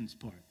repentance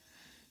part.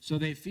 So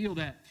they feel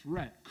that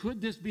threat. Could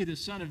this be the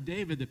son of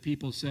David, the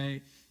people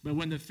say? But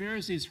when the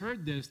Pharisees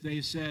heard this, they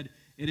said,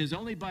 it is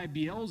only by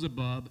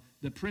Beelzebub,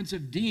 the prince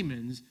of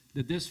demons,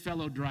 that this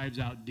fellow drives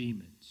out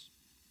demons.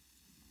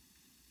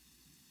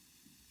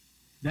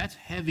 That's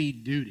heavy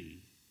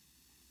duty.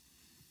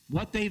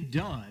 What they've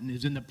done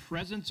is in the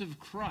presence of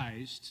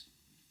Christ,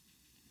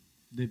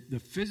 the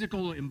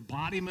physical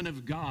embodiment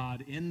of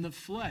God in the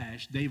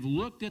flesh, they've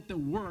looked at the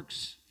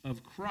works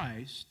of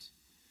Christ.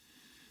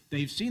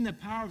 They've seen the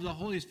power of the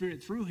Holy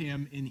Spirit through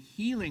him in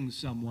healing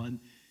someone,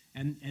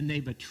 and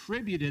they've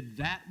attributed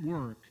that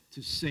work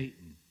to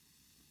Satan.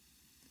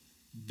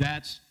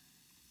 That's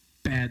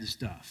bad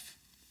stuff.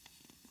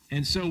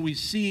 And so we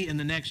see in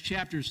the next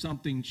chapter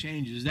something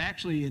changes.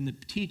 Actually, in the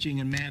teaching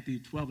in Matthew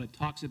 12, it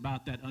talks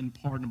about that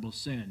unpardonable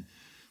sin,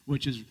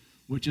 which is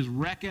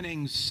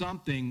reckoning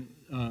something,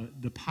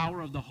 the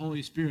power of the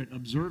Holy Spirit,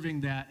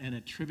 observing that and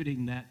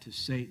attributing that to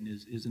Satan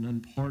is an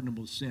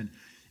unpardonable sin.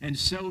 And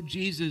so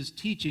Jesus'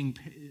 teaching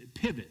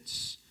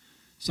pivots.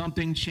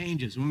 Something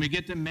changes. When we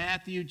get to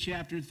Matthew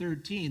chapter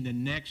 13, the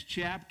next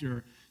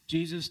chapter,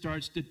 Jesus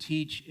starts to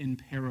teach in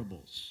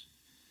parables.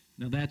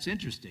 Now that's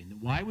interesting.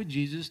 Why would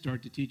Jesus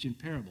start to teach in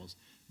parables?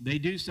 They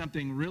do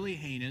something really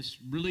heinous,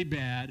 really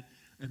bad,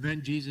 and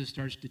then Jesus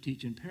starts to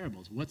teach in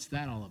parables. What's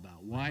that all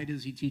about? Why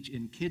does he teach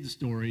in kids'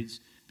 stories?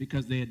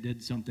 Because they had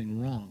did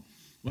something wrong.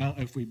 Well,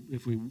 if we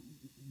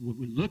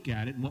look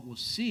at it, and what we'll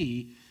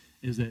see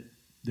is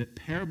that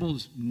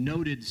parables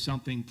noted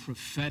something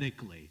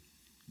prophetically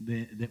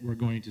that we're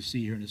going to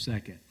see here in a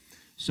second.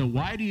 So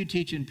why do you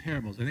teach in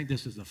parables? I think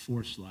this is the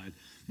fourth slide.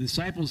 The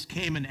disciples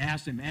came and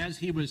asked him, as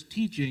he was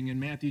teaching in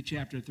Matthew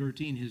chapter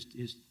 13,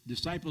 his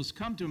disciples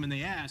come to him and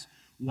they ask,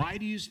 why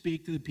do you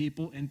speak to the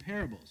people in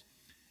parables?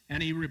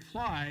 And he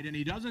replied, and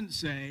he doesn't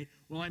say,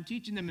 well, I'm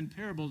teaching them in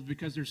parables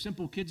because they're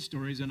simple kids'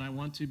 stories and I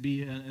want to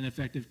be an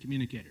effective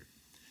communicator.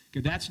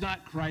 Okay, that's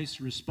not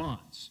Christ's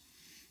response.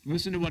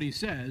 Listen to what he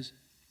says.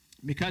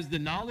 because the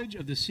knowledge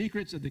of the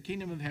secrets of the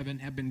kingdom of heaven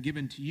have been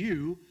given to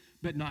you,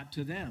 but not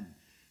to them.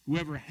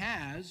 Whoever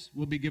has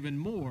will be given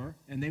more,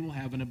 and they will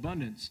have an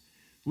abundance.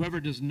 Whoever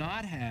does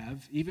not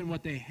have, even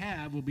what they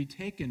have will be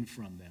taken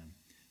from them.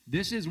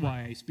 This is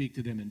why I speak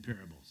to them in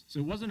parables. So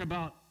it wasn't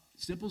about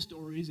simple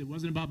stories. It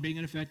wasn't about being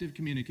an effective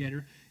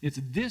communicator.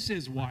 This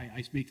is why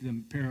I speak to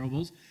them in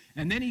parables.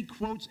 And then he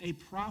quotes a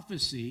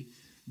prophecy.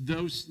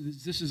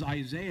 This is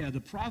Isaiah,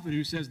 the prophet,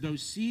 who says, though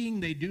seeing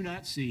they do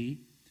not see,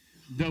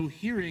 though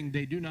hearing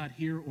they do not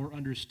hear or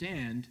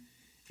understand,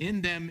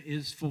 in them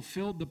is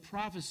fulfilled the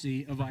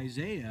prophecy of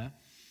Isaiah.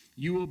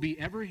 You will be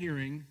ever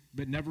hearing,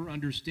 but never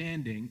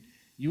understanding.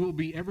 You will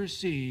be ever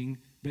seeing,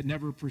 but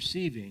never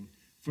perceiving.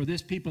 For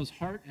this people's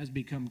heart has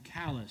become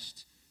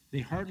calloused. They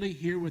hardly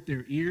hear with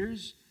their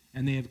ears,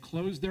 and they have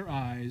closed their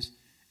eyes.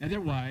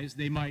 Otherwise,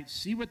 they might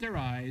see with their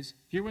eyes,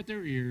 hear with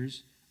their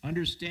ears,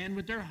 understand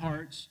with their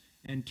hearts,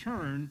 and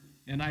turn,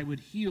 and I would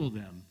heal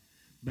them.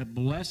 But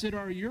blessed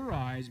are your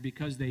eyes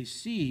because they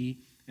see,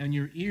 and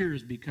your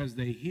ears because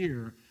they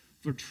hear.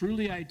 For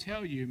truly I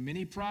tell you,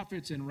 many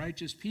prophets and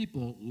righteous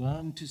people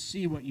long to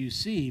see what you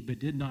see, but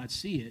did not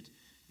see it,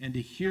 and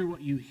to hear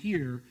what you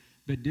hear,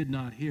 but did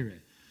not hear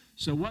it.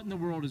 So what in the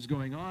world is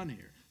going on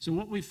here? So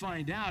what we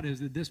find out is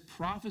that this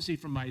prophecy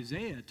from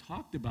Isaiah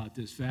talked about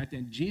this fact,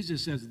 and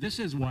Jesus says, this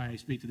is why I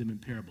speak to them in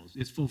parables.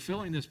 It's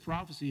fulfilling this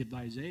prophecy of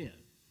Isaiah.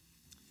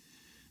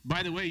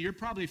 By the way, you're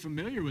probably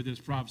familiar with this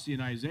prophecy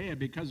in Isaiah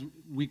because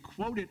we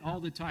quote it all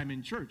the time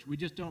in church. We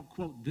just don't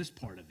quote this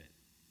part of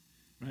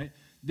it, right?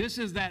 This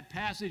is that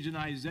passage in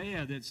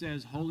Isaiah that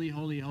says, holy,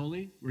 holy,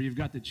 holy, where you've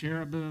got the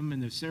cherubim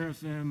and the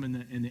seraphim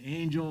and the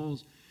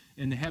angels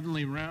in the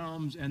heavenly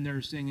realms, and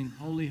they're singing,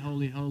 holy,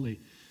 holy, holy.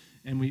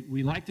 And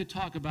we like to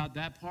talk about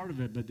that part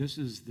of it, but this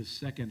is the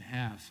second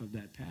half of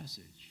that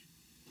passage.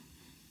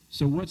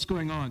 So what's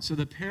going on? So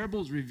the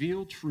parables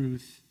reveal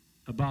truth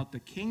about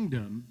the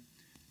kingdom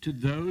to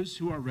those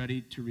who are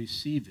ready to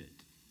receive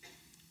it.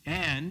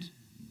 And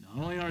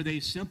not only are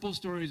they simple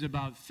stories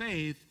about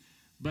faith,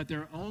 but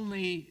they're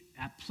only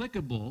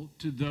applicable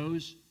to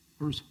those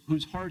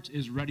whose hearts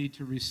is ready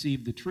to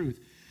receive the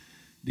truth.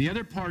 The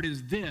other part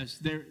is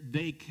this: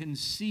 they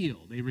conceal,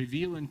 they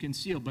reveal and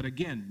conceal, but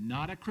again,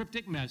 not a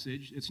cryptic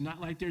message. It's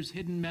not like there's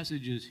hidden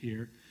messages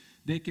here.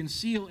 They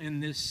conceal in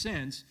this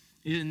sense,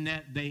 in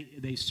that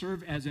they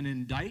serve as an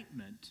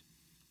indictment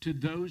to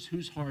those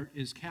whose heart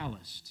is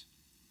calloused.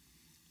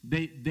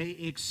 They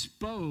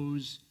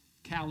expose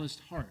calloused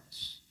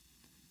hearts.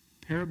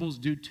 Parables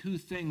do two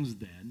things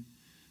then.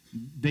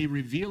 They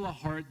reveal a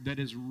heart that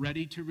is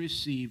ready to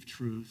receive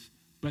truth,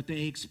 but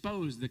they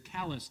expose the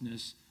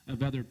callousness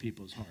of other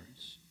people's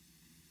hearts.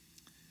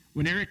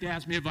 When Eric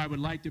asked me if I would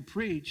like to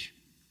preach,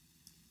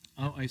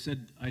 I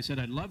said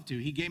I'd love to.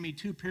 He gave me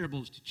two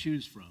parables to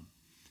choose from.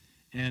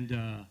 And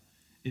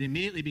it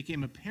immediately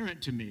became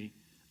apparent to me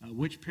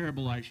which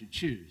parable I should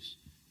choose,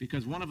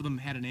 because one of them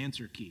had an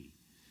answer key.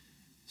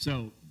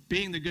 So,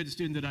 being the good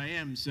student that I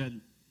am,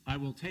 said, I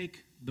will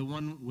take the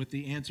one with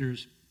the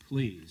answers,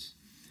 please.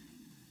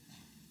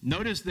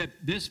 Notice that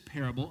this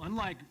parable,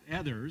 unlike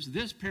others,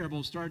 this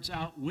parable starts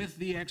out with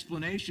the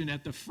explanation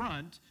at the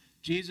front.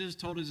 Jesus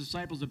told his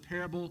disciples a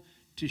parable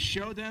to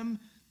show them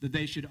that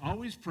they should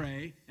always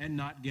pray and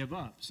not give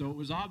up. So it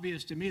was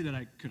obvious to me that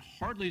I could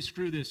hardly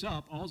screw this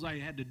up. All I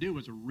had to do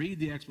was read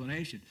the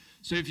explanation.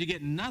 So if you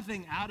get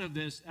nothing out of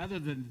this other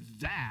than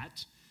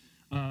that,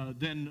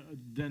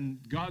 then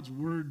God's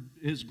word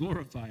is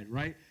glorified,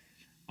 right?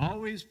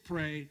 Always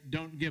pray,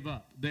 don't give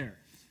up. There.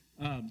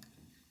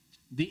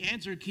 The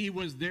answer key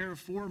was there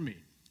for me.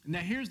 Now,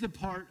 here's the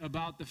part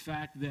about the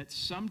fact that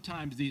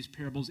sometimes these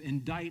parables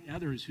indict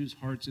others whose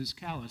hearts is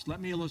callous.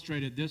 Let me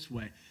illustrate it this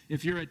way.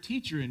 If you're a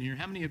teacher in here,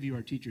 how many of you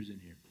are teachers in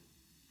here?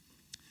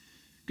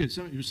 Good.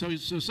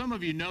 So some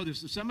of you know this.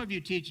 Some of you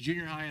teach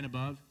junior high and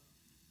above.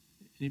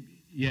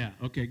 Yeah.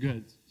 Okay.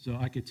 Good. So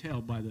I could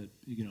tell by the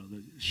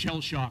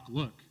shell shock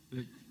look.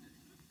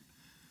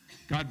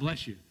 God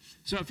bless you.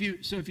 So if you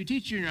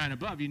teach junior high and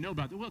above, you know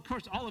about that. Well, of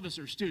course, all of us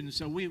are students,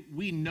 so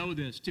we know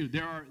this too.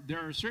 There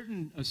are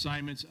certain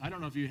assignments. I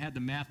don't know if you had the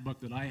math book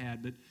that I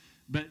had,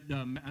 but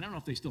I don't know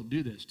if they still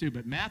do this too.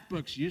 But math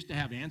books used to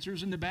have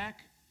answers in the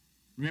back.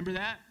 Remember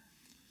that?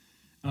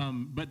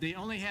 But they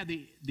only had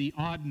the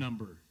odd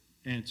number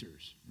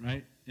answers,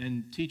 right?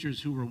 And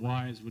teachers who were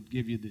wise would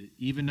give you the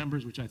even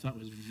numbers, which I thought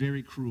was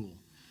very cruel.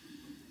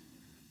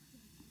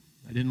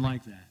 I didn't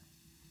like that.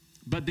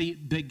 But they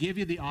give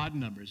you the odd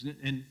numbers,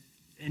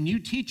 and you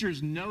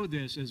teachers know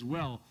this as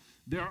well.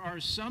 There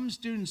are some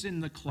students in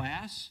the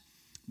class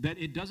that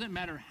it doesn't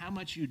matter how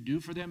much you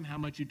do for them, how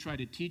much you try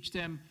to teach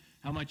them,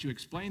 how much you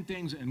explain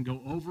things and go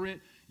over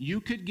it.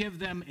 You could give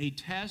them a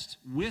test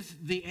with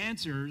the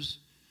answers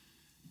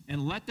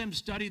and let them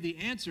study the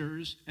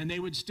answers, and they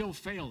would still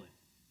fail it.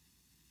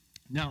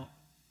 Now,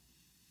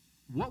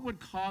 what would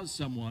cause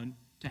someone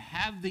to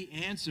have the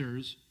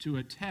answers to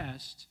a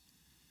test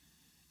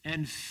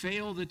and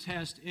fail the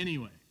test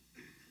anyway?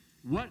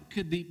 What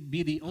could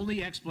be the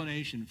only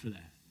explanation for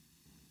that?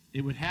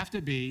 It would have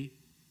to be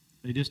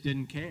they just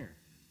didn't care.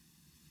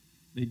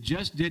 They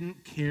just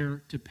didn't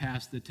care to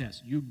pass the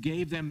test. You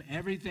gave them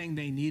everything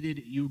they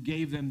needed. You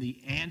gave them the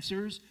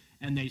answers,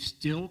 and they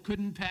still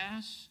couldn't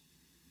pass.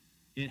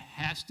 It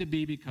has to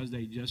be because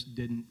they just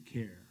didn't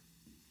care.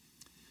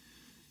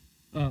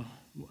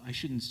 I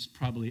shouldn't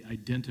probably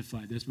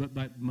identify this,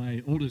 but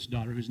my oldest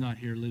daughter, who's not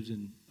here, lives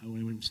in, I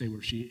won't even say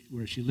where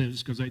she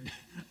lives because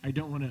I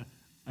don't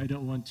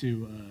want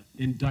to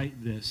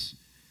indict this.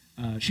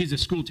 She's a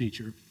school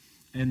teacher,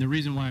 and the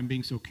reason why I'm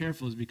being so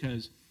careful is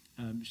because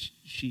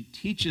she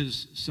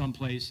teaches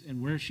someplace,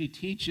 and where she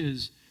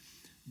teaches,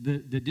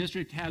 the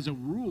district has a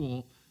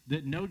rule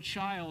that no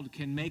child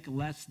can make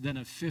less than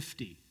a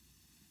 50.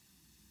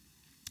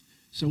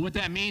 So what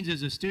that means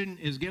is a student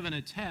is given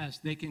a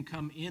test, they can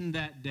come in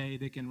that day,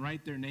 they can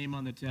write their name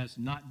on the test,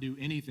 not do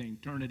anything,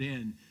 turn it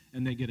in,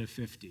 and they get a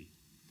 50.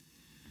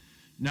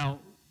 Now,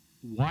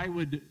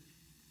 that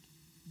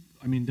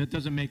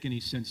doesn't make any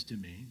sense to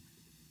me.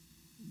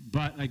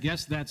 But I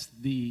guess that's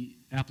the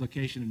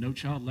application of No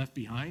Child Left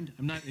Behind.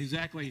 I'm not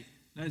exactly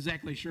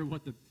sure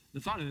what the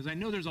thought of this. I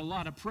know there's a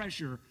lot of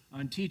pressure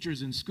on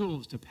teachers and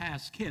schools to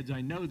pass kids.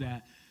 I know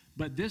that.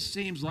 But this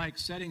seems like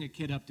setting a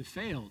kid up to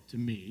fail to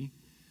me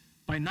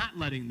by not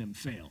letting them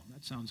fail.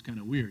 That sounds kind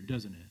of weird,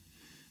 doesn't it?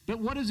 But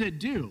what does it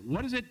do?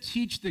 What does it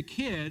teach the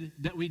kid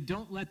that we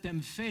don't let them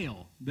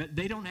fail? That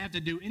they don't have to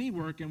do any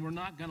work and we're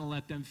not going to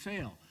let them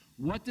fail?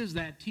 What does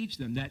that teach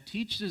them? That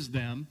teaches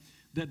them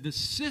that the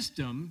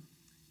system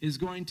is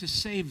going to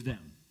save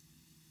them.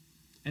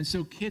 And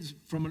so kids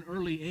from an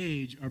early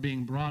age are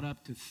being brought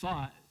up to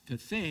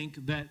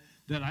think that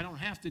I don't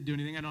have to do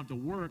anything, I don't have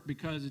to work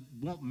because it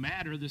won't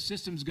matter, the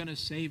system's going to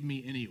save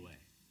me anyway.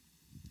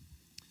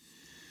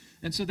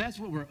 And so that's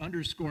what we're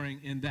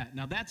underscoring in that.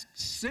 Now that's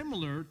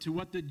similar to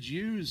what the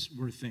Jews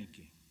were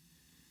thinking.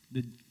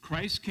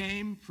 Christ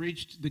came,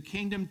 preached the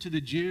kingdom to the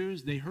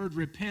Jews. They heard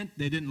repent.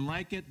 They didn't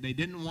like it. They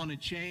didn't want to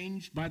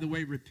change. By the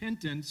way,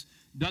 repentance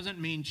doesn't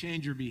mean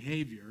change your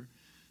behavior.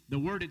 The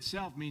word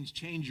itself means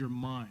change your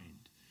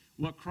mind.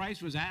 What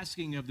Christ was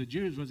asking of the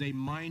Jews was a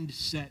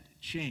mindset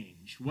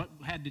change. What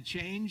had to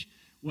change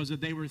was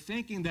that they were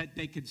thinking that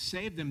they could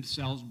save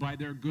themselves by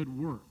their good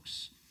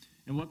works.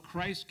 And what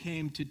Christ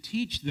came to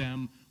teach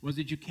them was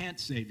that you can't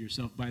save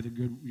yourself by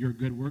your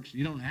good works.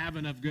 You don't have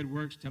enough good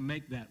works to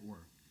make that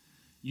work.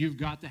 You've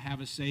got to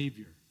have a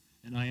Savior,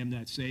 and I am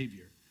that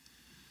Savior.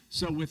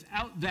 So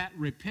without that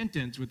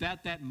repentance,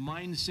 without that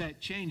mindset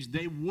change,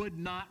 they would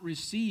not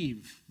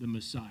receive the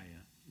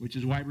Messiah, which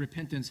is why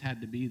repentance had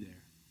to be there.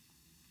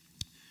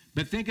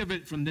 But think of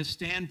it from this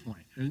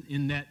standpoint,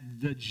 in that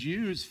the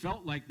Jews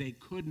felt like they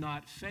could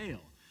not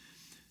fail.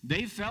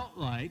 They felt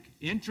like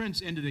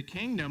entrance into the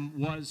kingdom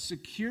was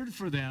secured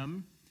for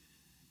them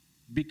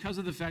because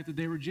of the fact that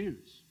they were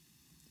Jews,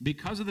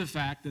 because of the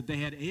fact that they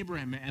had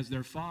Abraham as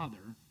their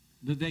father,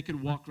 that they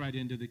could walk right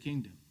into the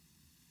kingdom.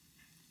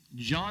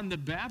 John the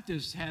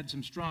Baptist had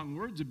some strong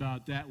words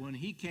about that when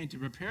he came to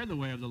prepare the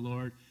way of the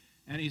Lord,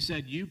 and he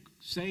said, you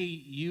say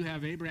you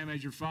have Abraham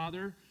as your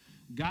father,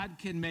 God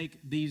can make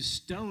these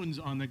stones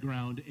on the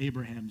ground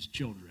Abraham's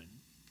children.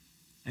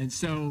 And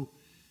so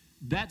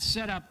that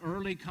set up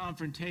early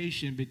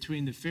confrontation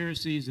between the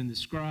Pharisees and the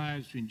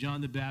scribes, between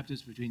John the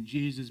Baptist, between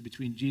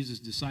Jesus'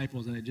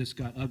 disciples, and it just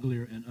got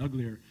uglier and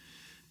uglier.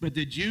 But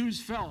the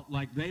Jews felt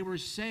like they were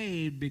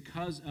saved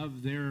because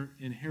of their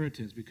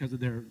inheritance, because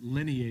of their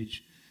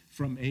lineage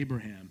from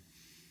Abraham.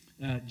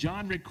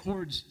 John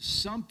records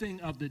something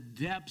of the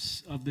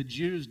depths of the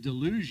Jews'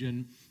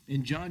 delusion.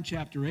 In John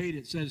chapter 8,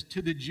 it says,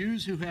 "To the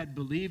Jews who had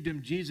believed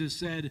him, Jesus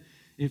said,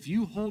 'If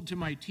you hold to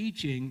my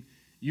teaching,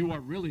 you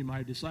are really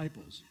my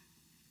disciples.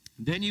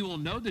 Then you will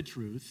know the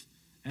truth,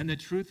 and the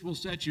truth will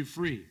set you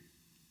free.'"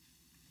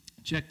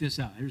 Check this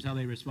out. Here's how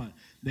they respond.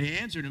 They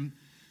answered him,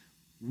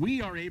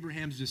 "We are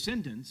Abraham's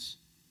descendants,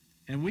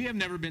 and we have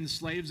never been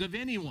slaves of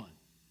anyone."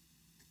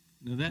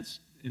 Now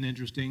that's an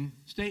interesting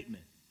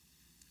statement.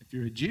 If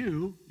you're a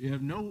Jew, you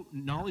have no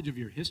knowledge of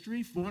your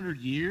history,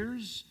 400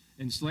 years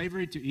in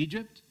slavery to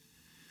Egypt.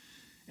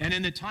 And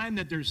in the time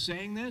that they're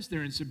saying this,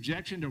 they're in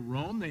subjection to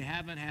Rome. They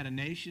haven't had a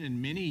nation in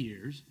many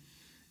years.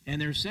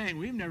 And they're saying,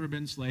 we've never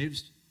been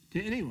slaves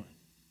to anyone.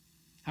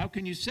 How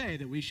can you say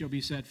that we shall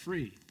be set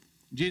free?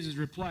 Jesus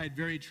replied,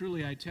 "Very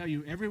truly I tell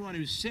you, everyone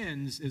who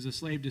sins is a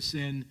slave to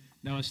sin.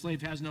 Now a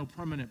slave has no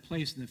permanent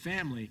place in the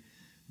family,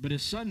 but a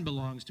son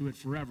belongs to it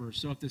forever.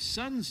 So if the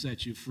Son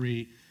sets you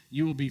free,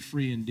 you will be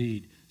free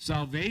indeed."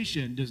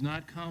 Salvation does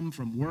not come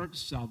from works.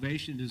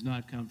 Salvation does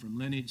not come from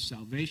lineage.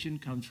 Salvation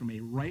comes from a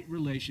right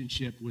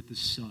relationship with the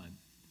Son,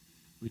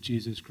 with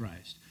Jesus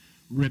Christ.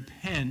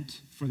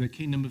 Repent, for the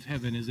kingdom of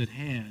heaven is at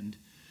hand,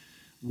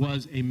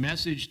 was a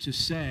message to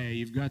say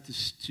you've got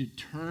to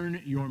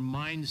turn your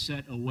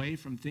mindset away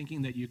from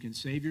thinking that you can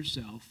save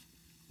yourself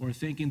or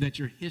thinking that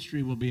your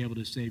history will be able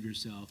to save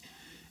yourself,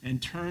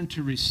 and turn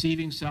to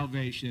receiving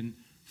salvation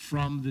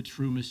from the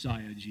true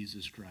Messiah,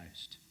 Jesus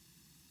Christ.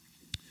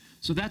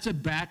 So that's a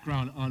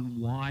background on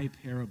why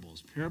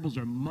parables. Parables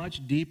are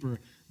much deeper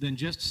than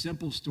just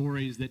simple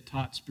stories that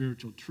taught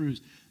spiritual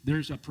truths.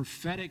 There's a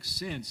prophetic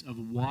sense of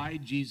why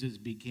Jesus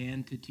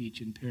began to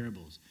teach in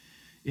parables.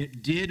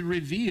 It did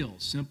reveal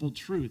simple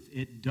truth.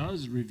 It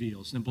does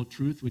reveal simple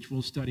truth, which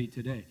we'll study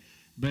today.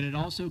 But it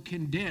also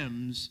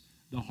condemns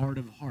the heart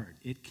of heart.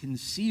 It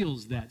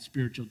conceals that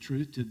spiritual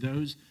truth to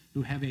those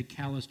who have a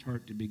calloused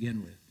heart to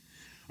begin with.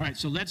 All right,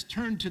 so let's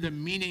turn to the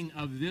meaning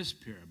of this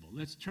parable.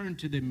 Let's turn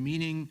to the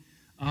meaning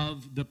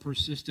of the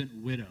persistent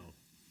widow.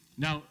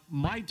 Now,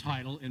 my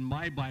title in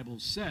my Bible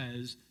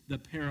says the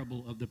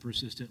parable of the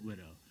persistent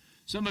widow.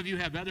 Some of you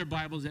have other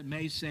Bibles that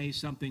may say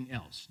something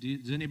else.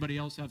 Does anybody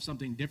else have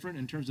something different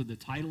in terms of the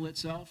title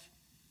itself?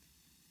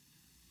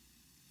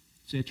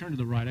 Say, turn to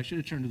the right. I should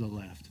have turned to the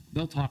left.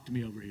 They'll talk to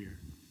me over here.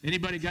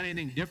 Anybody got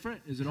anything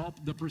different? Is it all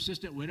the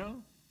persistent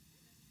widow?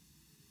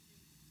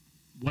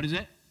 What is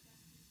it?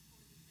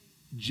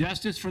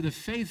 Justice for the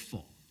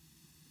faithful.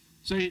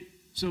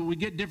 So we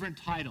get different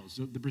titles.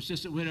 So the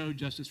persistent widow,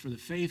 justice for the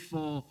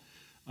faithful,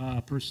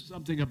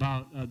 something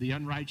about the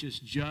unrighteous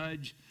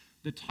judge.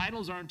 The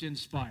titles aren't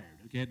inspired,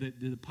 okay?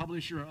 The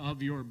publisher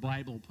of your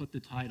Bible put the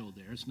title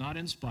there. It's not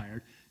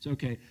inspired. It's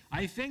okay.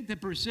 I think the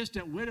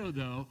persistent widow,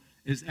 though,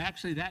 is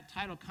actually, that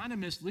title kind of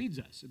misleads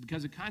us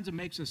because it kind of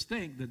makes us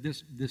think that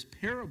this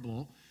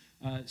parable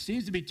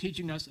seems to be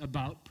teaching us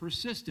about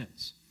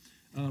persistence.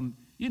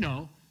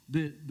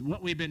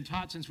 What we've been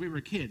taught since we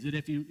were kids, that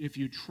if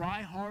you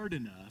try hard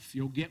enough,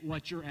 you'll get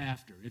what you're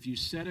after. If you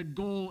set a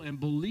goal and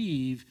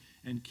believe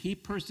and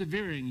keep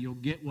persevering, you'll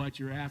get what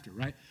you're after,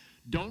 right?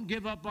 Don't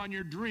give up on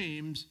your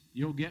dreams,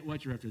 you'll get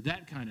what you're after.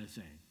 That kind of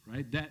thing,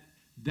 right?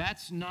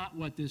 That's not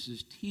what this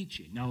is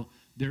teaching. Now,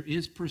 there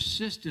is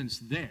persistence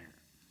there,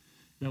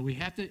 but we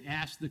have to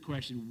ask the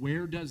question,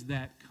 where does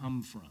that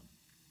come from?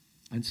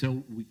 And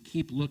so we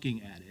keep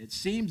looking at it. It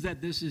seems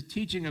that this is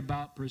teaching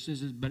about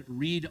persistence, but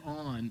read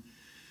on.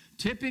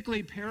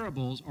 Typically,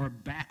 parables are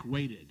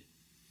back-weighted.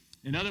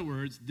 In other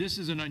words, this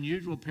is an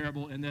unusual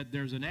parable in that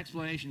there's an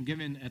explanation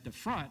given at the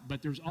front,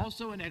 but there's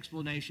also an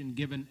explanation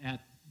given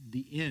at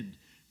the end.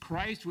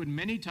 Christ would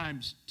many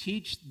times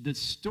teach the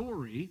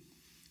story,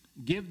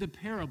 give the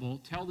parable,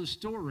 tell the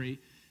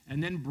story,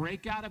 and then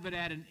break out of it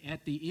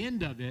at the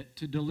end of it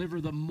to deliver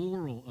the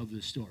moral of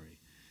the story.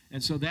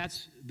 And so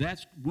that's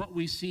what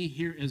we see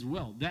here as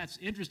well. That's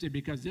interesting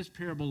because this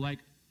parable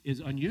is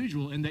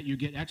unusual in that you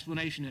get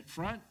explanation at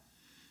front,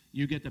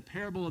 you get the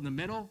parable in the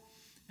middle,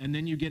 and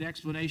then you get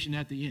explanation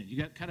at the end. You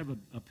got kind of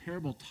a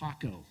parable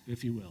taco,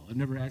 if you will. I've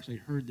never actually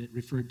heard that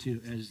referred to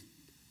as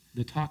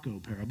the taco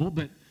parable,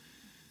 but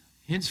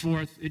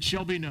henceforth it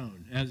shall be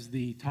known as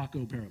the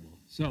taco parable.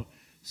 So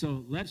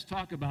let's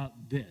talk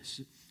about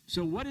this.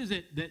 So what is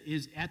it that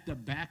is at the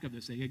back of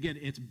this thing? Again,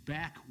 it's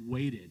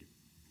back-weighted.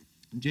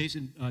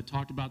 Jason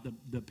talked about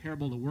the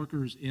parable of the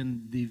workers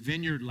in the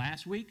vineyard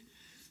last week.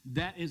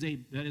 That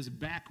is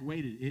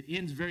back-weighted. It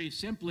ends very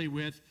simply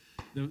with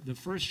the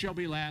first shall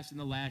be last and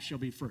the last shall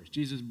be first.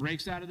 Jesus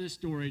breaks out of this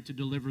story to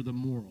deliver the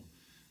moral.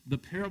 The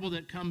parable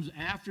that comes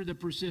after the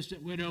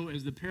persistent widow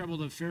is the parable of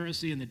the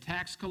Pharisee and the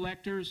tax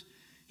collectors.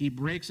 He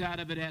breaks out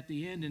of it at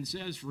the end and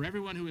says, for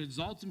everyone who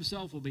exalts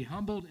himself will be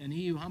humbled, and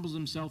he who humbles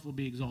himself will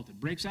be exalted.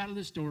 Breaks out of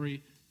the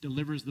story,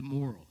 delivers the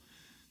moral.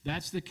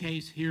 That's the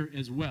case here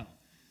as well.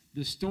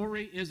 The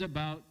story is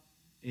about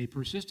a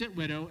persistent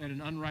widow and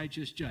an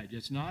unrighteous judge.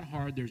 It's not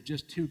hard. There's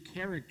just two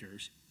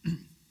characters.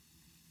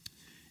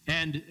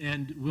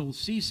 And we'll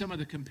see some of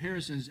the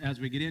comparisons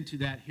as we get into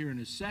that here in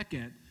a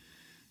second.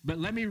 But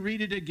let me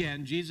read it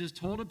again. Jesus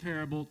told a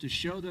parable to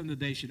show them that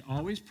they should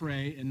always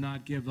pray and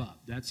not give up.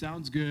 That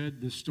sounds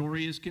good. The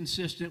story is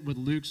consistent with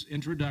Luke's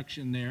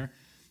introduction there.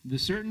 In a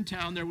certain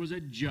town there was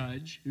a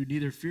judge who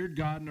neither feared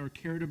God nor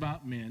cared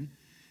about men.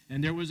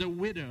 And there was a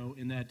widow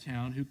in that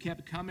town who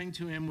kept coming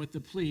to him with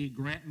the plea,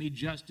 grant me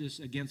justice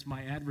against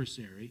my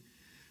adversary.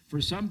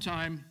 For some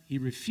time he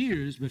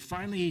refused, but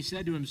finally he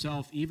said to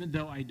himself, even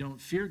though I don't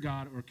fear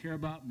God or care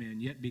about men,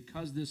 yet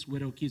because this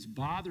widow keeps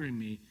bothering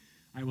me,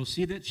 I will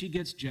see that she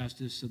gets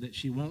justice so that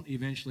she won't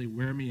eventually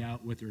wear me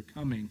out with her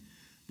coming.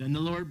 Then the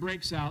Lord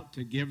breaks out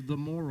to give the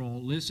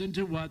moral. Listen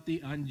to what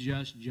the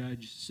unjust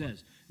judge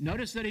says.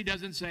 Notice that he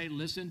doesn't say,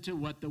 listen to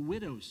what the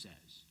widow says.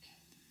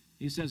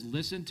 He says,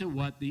 listen to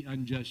what the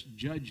unjust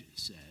judge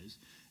says.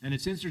 And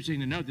it's interesting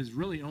to note there's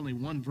really only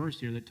one verse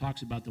here that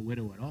talks about the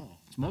widow at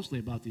all. It's mostly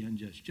about the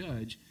unjust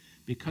judge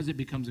because it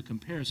becomes a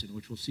comparison,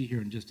 which we'll see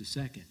here in just a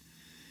second.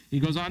 He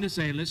goes on to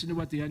say, listen to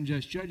what the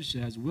unjust judge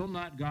says. Will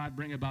not God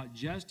bring about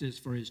justice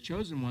for his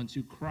chosen ones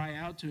who cry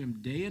out to him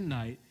day and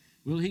night?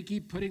 Will he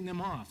keep putting them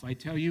off? I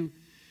tell you,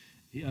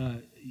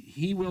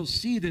 he will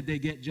see that they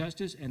get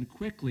justice and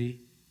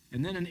quickly.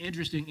 And then an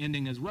interesting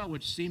ending as well,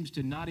 which seems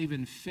to not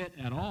even fit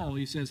at all.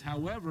 He says,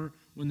 however,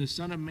 when the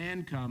Son of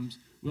Man comes,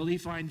 will he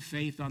find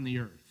faith on the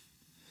earth?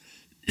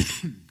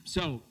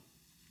 So,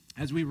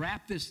 as we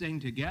wrap this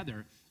thing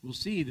together, we'll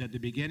see that the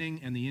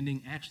beginning and the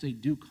ending actually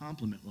do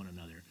complement one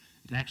another.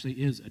 It actually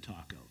is a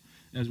taco,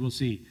 as we'll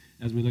see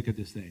as we look at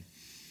this thing.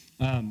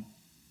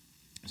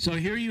 So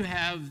here you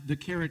have the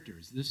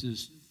characters. This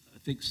is, I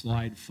think,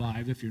 slide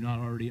 5, if you're not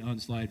already on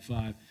slide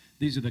 5.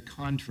 These are the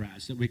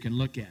contrasts that we can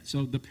look at.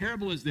 So the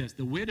parable is this,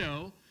 the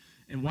widow,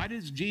 and why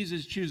does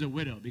Jesus choose a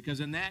widow? Because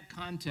in that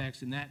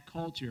context, in that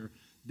culture,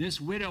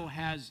 This widow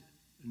has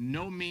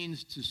no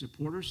means to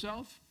support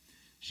herself.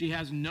 She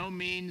has no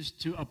means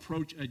to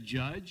approach a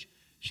judge.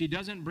 She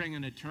doesn't bring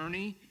an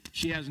attorney.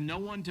 She has no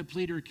one to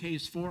plead her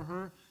case for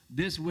her.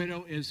 This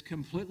widow is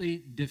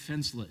completely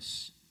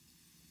defenseless.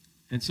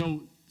 And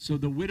so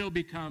the widow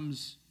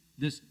becomes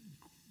this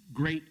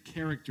great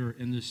character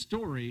in the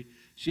story.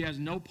 She has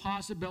no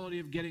possibility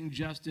of getting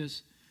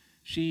justice.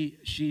 She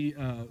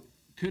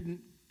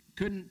couldn't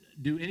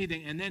do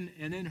anything. And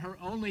then her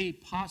only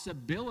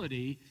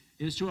possibility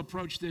is to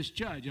approach this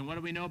judge. And what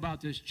do we know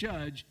about this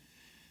judge?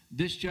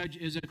 This judge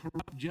is a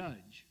corrupt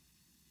judge.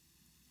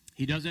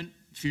 He doesn't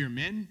fear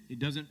men. He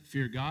doesn't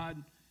fear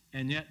God.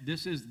 And yet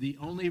this is the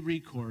only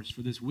recourse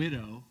for this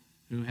widow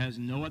who has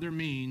no other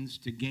means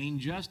to gain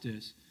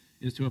justice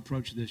is to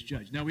approach this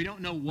judge. Now, we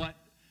don't know what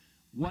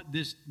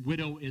this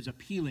widow is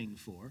appealing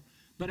for,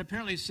 but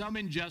apparently some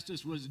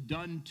injustice was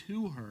done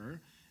to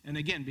her. And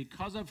again,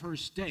 because of her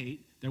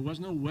state, there was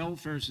no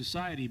welfare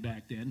society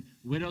back then.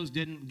 Widows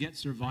didn't get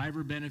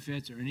survivor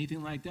benefits or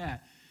anything like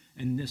that.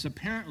 And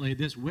apparently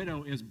this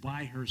widow is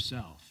by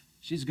herself.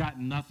 She's got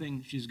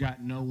nothing. She's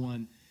got no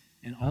one.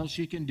 And all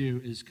she can do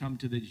is come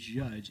to the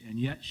judge. And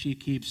yet she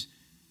keeps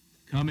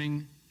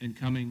coming and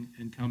coming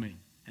and coming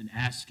and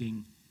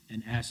asking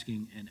and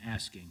asking and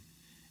asking.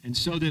 And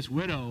so this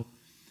widow,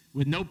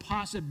 with no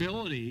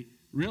possibility,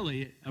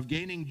 really, of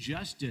gaining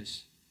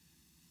justice,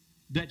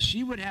 that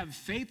she would have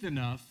faith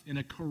enough in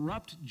a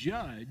corrupt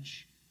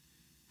judge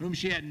whom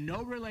she had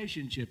no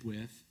relationship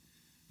with,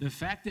 the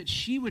fact that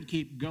she would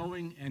keep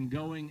going and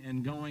going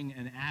and going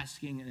and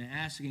asking and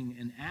asking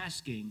and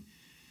asking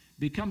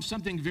becomes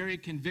something very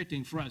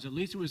convicting for us. At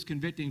least it was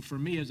convicting for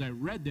me as I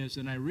read this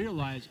and I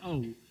realized,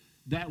 oh,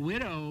 that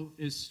widow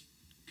is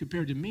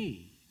compared to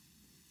me.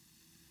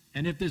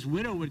 And if this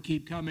widow would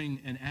keep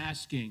coming and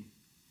asking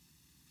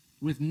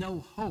with no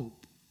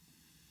hope,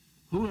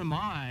 who am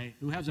I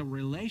who has a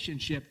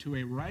relationship to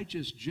a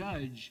righteous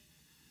judge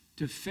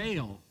to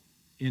fail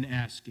in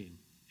asking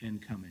and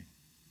coming?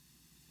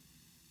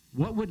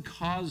 What would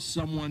cause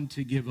someone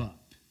to give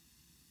up?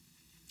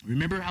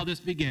 Remember how this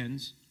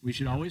begins. We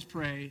should always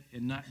pray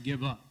and not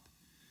give up.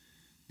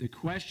 The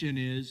question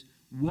is,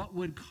 what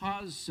would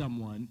cause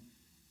someone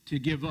to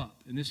give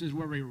up? And this is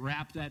where we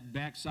wrap that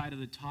backside of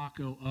the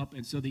taco up.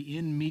 And so the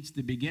end meets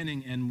the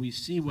beginning, and we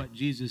see what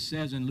Jesus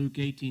says in Luke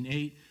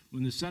 18:8.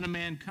 When the Son of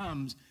Man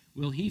comes,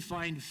 will he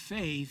find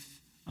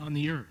faith on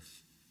the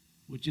earth?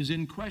 Which is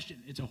in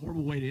question. It's a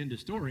horrible way to end a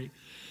story,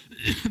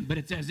 but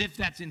it's as if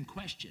that's in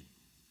question.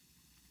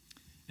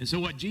 And so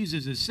what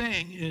Jesus is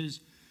saying is,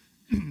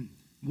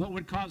 what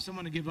would cause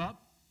someone to give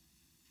up?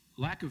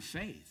 Lack of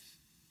faith.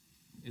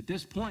 At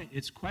this point,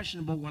 it's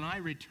questionable when I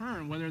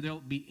return whether there'll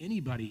be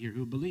anybody here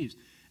who believes,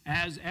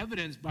 as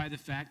evidenced by the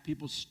fact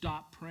people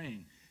stop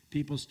praying,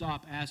 people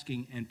stop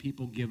asking, and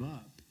people give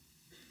up.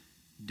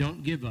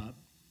 Don't give up.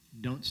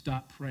 Don't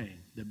stop praying.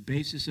 The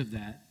basis of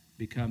that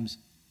becomes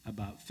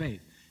about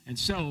faith. And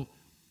so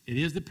it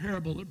is the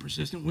parable of the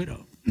persistent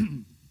widow.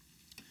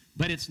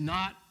 But it's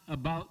not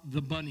about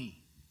the bunny.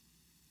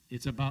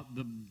 It's about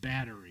the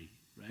battery,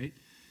 right?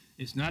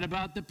 It's not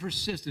about the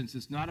persistence.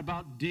 It's not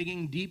about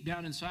digging deep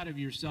down inside of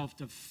yourself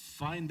to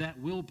find that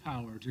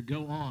willpower to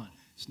go on.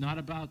 It's not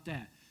about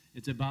that.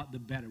 It's about the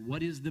battery.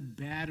 What is the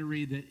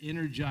battery that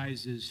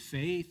energizes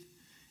faith?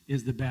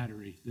 Is the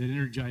battery that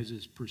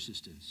energizes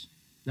persistence.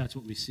 That's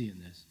what we see in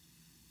this.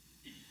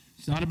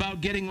 It's not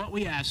about getting what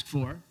we ask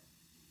for.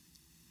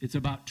 It's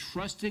about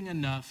trusting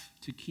enough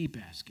to keep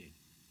asking,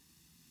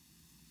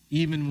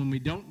 even when we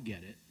don't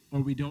get it, or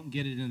we don't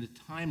get it in the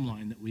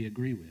timeline that we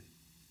agree with.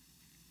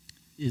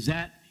 Is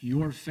that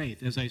your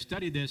faith? As I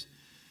studied this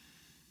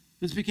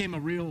became a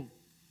real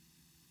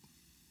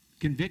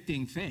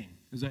convicting thing.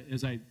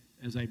 As I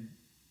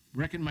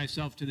reckoned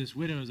myself to this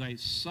widow, as I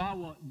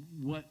saw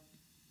what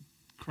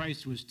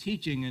Christ was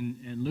teaching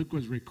and Luke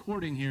was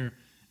recording here,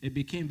 it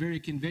became very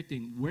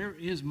convicting. Where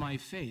is my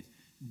faith?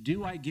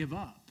 Do I give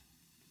up?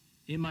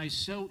 Am I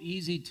so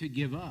easy to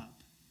give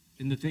up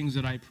in the things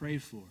that I pray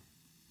for?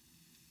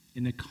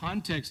 In the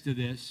context of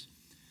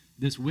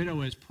this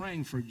widow is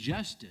praying for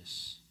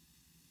justice.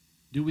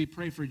 Do we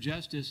pray for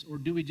justice, or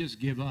do we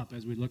just give up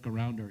as we look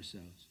around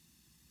ourselves?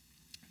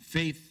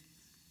 Faith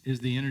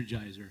is the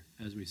energizer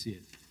as we see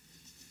it.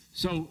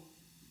 So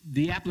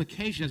the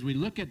application, as we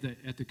look at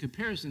the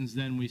comparisons,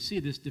 then we see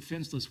this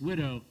defenseless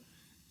widow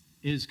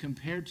is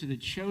compared to the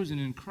chosen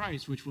in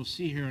Christ, which we'll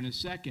see here in a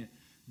second.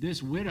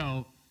 This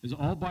widow is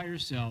all by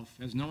herself,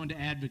 has no one to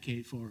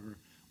advocate for her.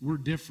 We're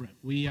different.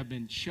 We have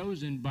been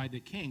chosen by the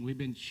king. We've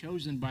been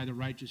chosen by the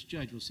righteous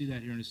judge. We'll see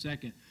that here in a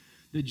second.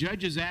 The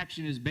judge's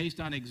action is based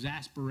on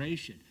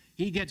exasperation.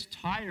 He gets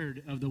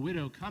tired of the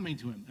widow coming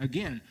to him.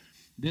 Again,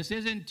 this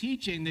isn't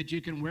teaching that you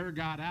can wear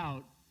God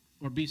out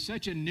or be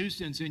such a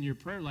nuisance in your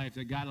prayer life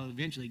that God will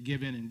eventually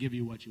give in and give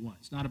you what you want.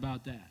 It's not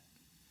about that.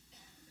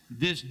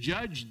 This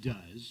judge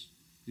does.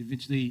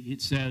 Eventually,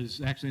 it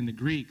says, actually in the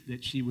Greek,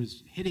 that she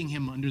was hitting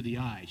him under the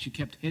eye. She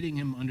kept hitting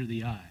him under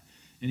the eye.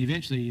 And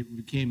eventually,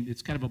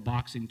 it's kind of a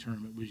boxing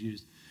term it was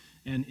used.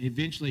 And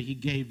eventually he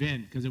gave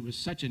in because it was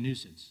such a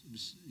nuisance.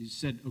 He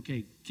said,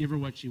 okay, give her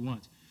what she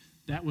wants.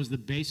 That was the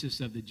basis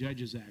of the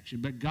judge's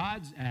action. But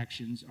God's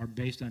actions are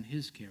based on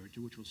his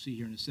character, which we'll see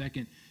here in a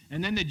second.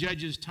 And then the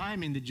judge's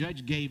timing, the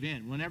judge gave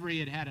in. Whenever he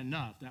had had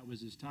enough, that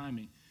was his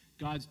timing.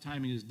 God's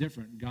timing is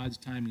different. God's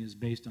timing is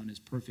based on his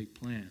perfect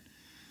plan.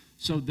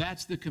 So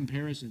that's the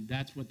comparison.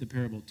 That's what the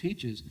parable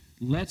teaches.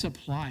 Let's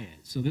apply it.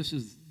 So this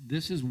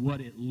is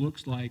what it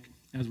looks like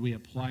as we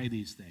apply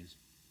these things.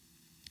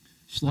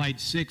 Slide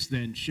 6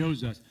 then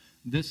shows us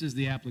this is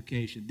the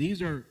application.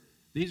 These are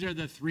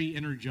the three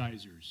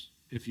energizers,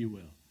 if you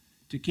will,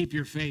 to keep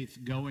your faith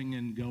going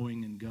and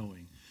going and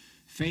going.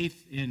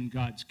 Faith in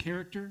God's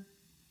character,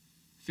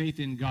 faith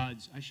in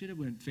God's, I should have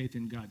went faith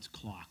in God's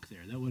clock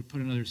there. That would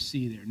put another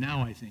C there.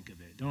 Now I think of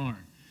it.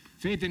 Darn.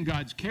 Faith in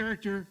God's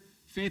character,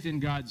 faith in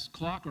God's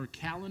clock or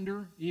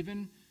calendar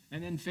even,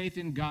 and then faith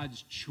in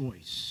God's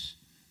choice.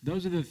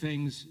 Those are the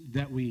things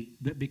that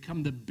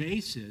become the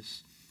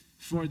basis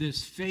for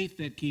this faith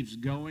that keeps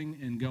going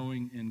and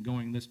going and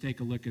going. Let's take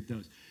a look at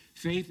those.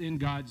 Faith in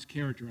God's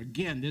character.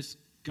 Again, this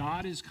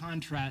God is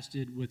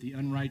contrasted with the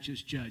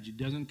unrighteous judge. He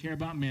doesn't care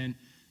about men,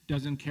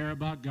 doesn't care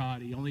about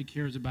God. He only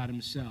cares about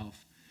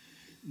himself.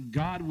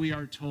 God, we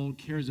are told,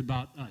 cares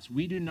about us.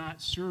 We do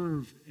not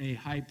serve a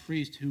high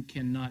priest who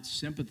cannot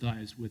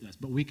sympathize with us,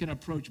 but we can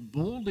approach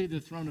boldly the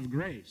throne of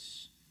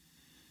grace,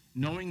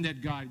 knowing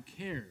that God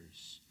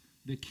cares.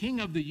 The King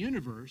of the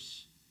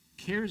universe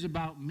cares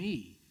about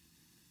me.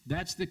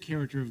 That's the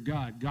character of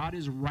God. God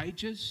is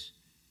righteous.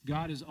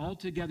 God is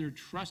altogether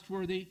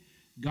trustworthy.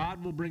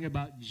 God will bring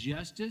about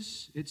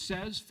justice, it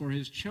says, for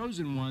his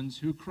chosen ones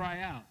who cry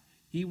out.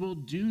 He will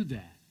do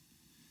that.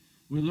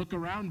 We look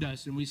around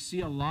us and we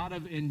see a lot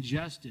of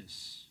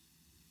injustice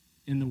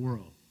in the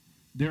world.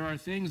 There are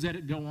things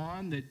that go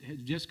on that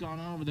have just gone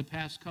on over the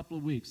past couple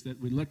of weeks that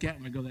we look at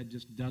and we go, that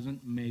just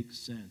doesn't make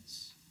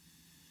sense.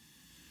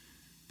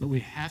 But we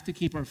have to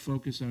keep our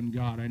focus on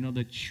God. I know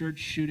the church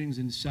shootings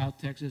in South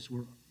Texas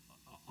were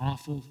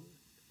awful.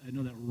 I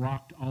know that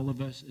rocked all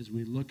of us as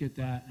we look at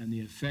that and the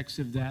effects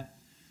of that.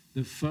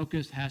 The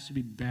focus has to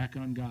be back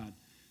on God.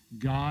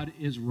 God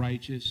is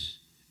righteous.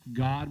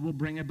 God will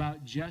bring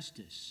about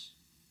justice.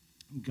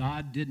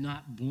 God did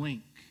not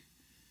blink.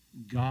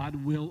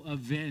 God will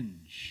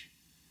avenge.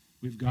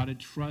 We've got to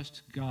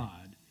trust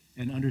God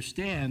and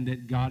understand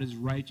that God is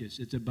righteous.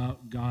 It's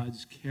about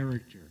God's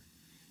character,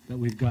 that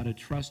we've got to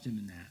trust him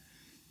in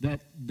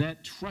that.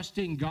 That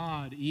trusting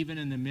God, even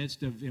in the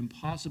midst of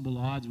impossible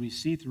odds we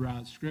see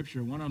throughout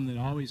Scripture, one of them that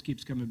always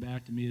keeps coming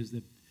back to me is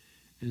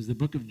the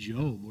book of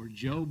Job, where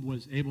Job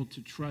was able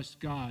to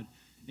trust God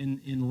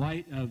in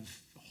light of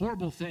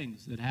horrible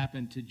things that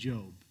happened to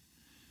Job.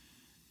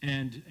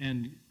 And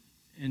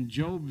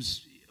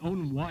Job's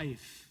own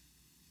wife,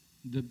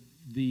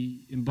 the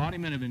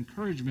embodiment of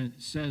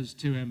encouragement, says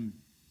to him,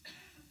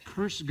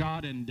 curse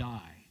God and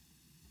die.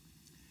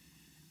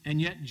 And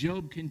yet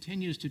Job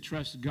continues to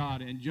trust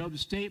God. And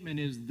Job's statement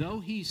is, though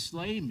he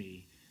slay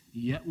me,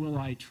 yet will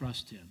I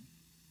trust him.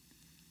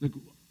 Look,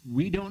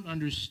 we don't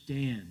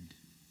understand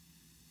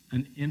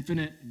an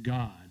infinite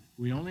God.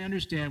 We only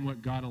understand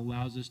what God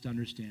allows us to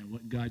understand,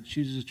 what God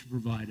chooses to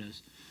provide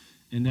us,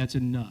 and that's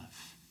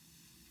enough.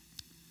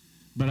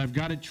 But I've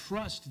got to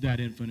trust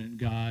that infinite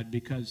God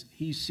because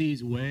he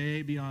sees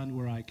way beyond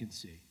where I can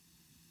see.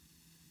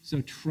 So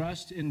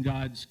trust in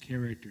God's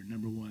character,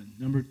 number one.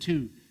 Number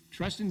two,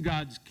 trust in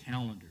God's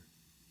calendar.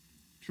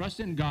 Trust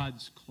in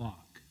God's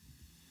clock.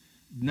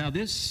 Now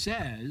this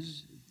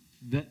says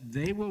that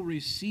they will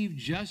receive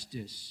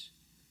justice.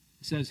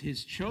 It says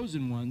his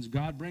chosen ones,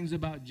 God brings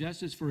about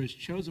justice for his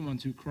chosen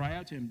ones who cry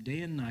out to him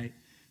day and night.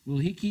 Will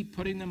he keep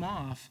putting them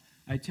off?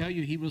 I tell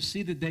you, he will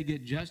see that they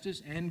get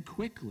justice and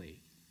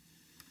quickly.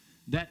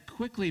 That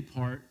quickly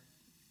part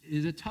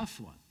is a tough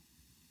one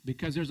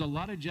because there's a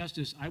lot of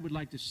justice I would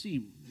like to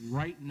see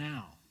right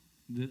now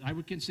that I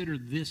would consider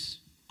this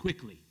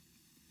quickly.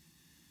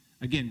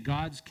 Again,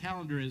 God's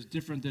calendar is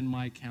different than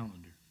my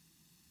calendar.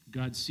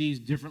 God sees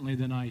differently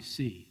than I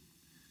see.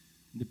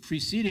 In the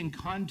preceding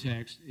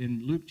context,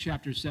 in Luke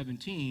chapter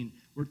 17,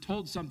 we're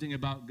told something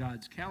about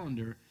God's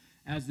calendar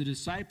as the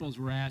disciples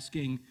were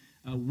asking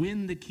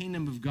when the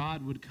kingdom of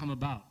God would come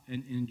about.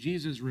 And in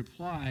Jesus'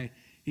 reply,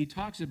 he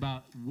talks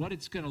about what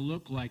it's going to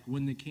look like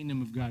when the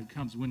kingdom of God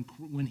comes,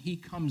 when he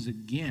comes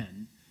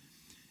again.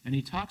 And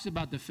he talks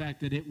about the fact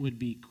that it would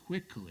be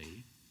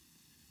quickly.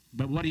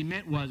 But what he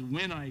meant was,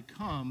 when I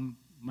come,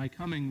 my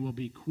coming will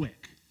be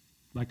quick,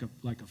 like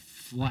a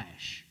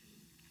flash.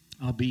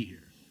 I'll be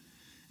here.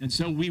 And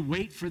so we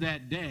wait for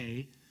that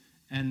day,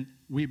 and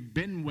we've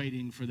been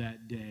waiting for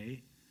that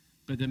day.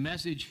 But the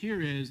message here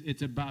is,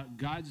 it's about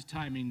God's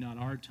timing, not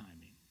our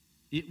timing.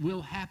 It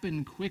will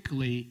happen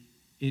quickly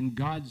in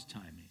God's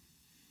timing.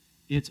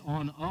 It's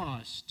on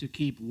us to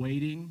keep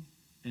waiting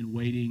and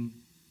waiting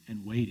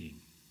and waiting.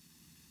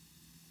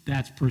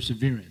 That's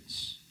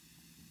perseverance.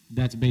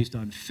 That's based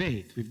on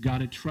faith. We've got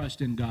to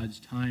trust in God's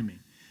timing.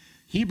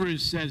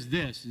 Hebrews says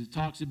this. It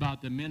talks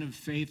about the men of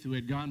faith who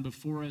had gone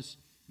before us.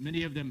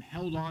 Many of them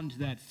held on to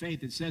that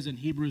faith. It says in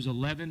Hebrews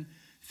 11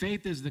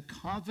 Faith is the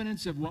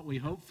confidence of what we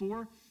hope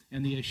for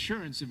and the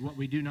assurance of what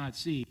we do not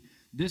see.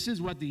 This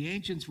is what the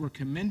ancients were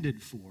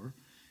commended for.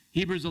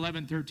 Hebrews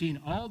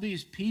 11:13, all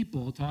these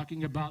people,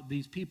 talking about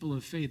these people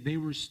of faith, they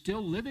were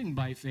still living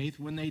by faith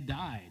when they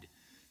died.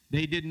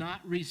 They did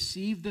not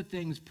receive the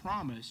things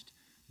promised.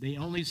 They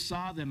only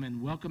saw them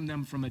and welcomed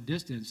them from a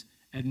distance,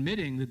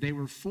 admitting that they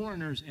were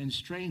foreigners and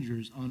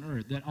strangers on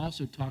earth. That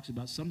also talks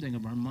about something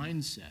of our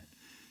mindset.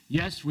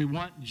 Yes, we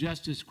want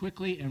justice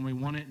quickly and we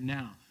want it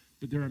now.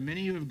 But there are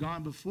many who have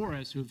gone before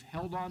us who have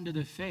held on to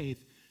the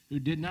faith, who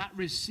did not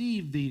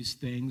receive these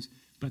things,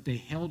 but they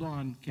held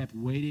on, kept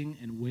waiting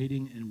and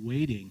waiting and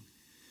waiting.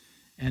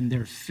 And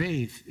their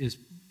faith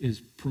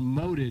is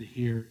promoted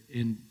here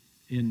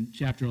in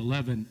chapter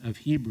 11 of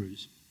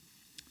Hebrews.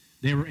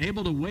 They were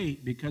able to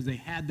wait because they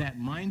had that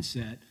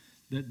mindset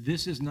that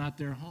this is not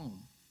their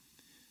home.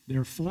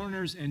 They're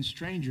foreigners and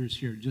strangers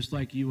here, just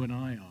like you and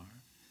I are.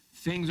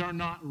 Things are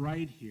not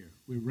right here.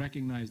 We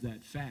recognize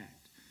that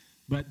fact.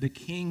 But the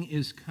king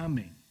is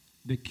coming.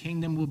 The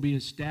kingdom will be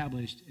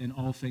established and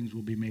all things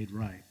will be made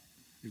right.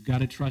 We've got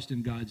to trust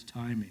in God's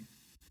timing.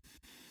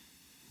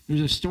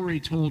 There's a story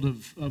told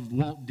of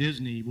Walt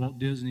Disney. Walt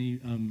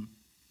Disney,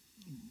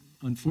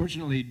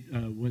 unfortunately,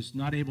 was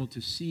not able to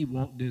see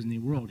Walt Disney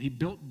World. He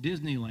built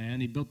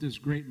Disneyland. He built this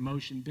great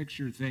motion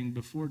picture thing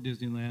before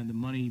Disneyland. The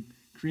money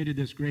created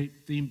this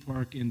great theme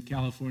park in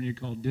California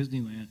called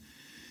Disneyland.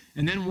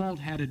 And then Walt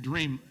had a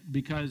dream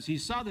because he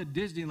saw that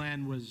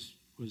Disneyland was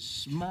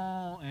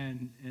small,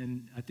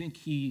 and I think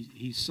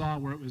he saw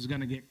where it was going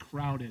to get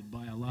crowded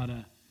by a lot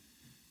of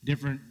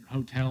different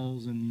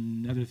hotels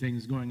and other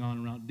things going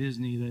on around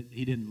Disney that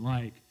he didn't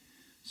like.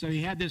 So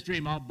he had this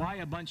dream, I'll buy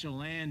a bunch of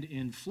land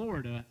in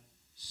Florida,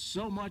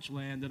 so much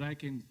land that I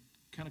can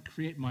kind of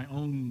create my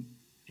own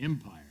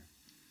empire.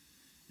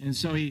 And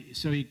so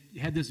he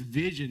had this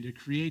vision to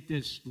create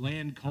this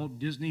land called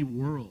Disney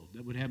World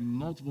that would have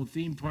multiple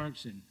theme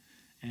parks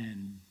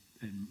and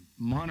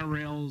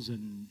monorails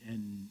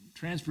and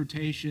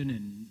transportation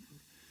and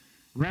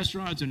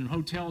restaurants and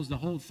hotels, the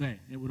whole thing.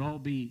 It would all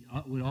be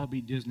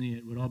Disney.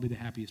 It would all be the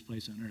happiest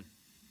place on earth.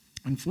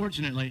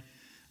 Unfortunately,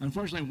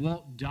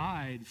 Walt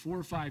died 4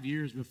 or 5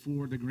 years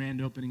before the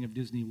grand opening of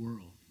Disney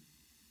World.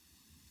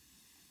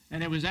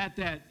 And it was at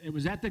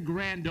the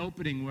grand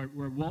opening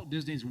where Walt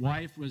Disney's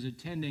wife was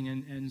attending,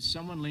 and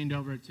someone leaned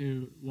over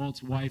to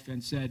Walt's wife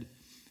and said,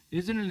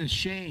 "Isn't it a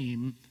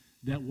shame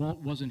that Walt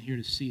wasn't here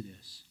to see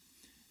this?"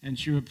 And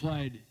she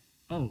replied,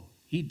 "Oh,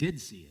 he did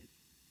see it.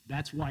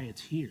 That's why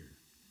it's here."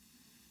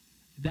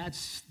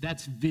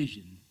 That's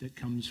vision that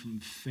comes from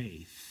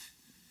faith.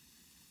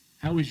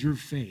 How is your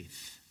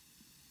faith?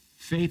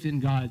 Faith in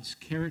God's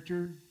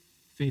character,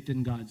 faith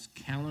in God's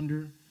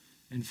calendar,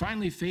 and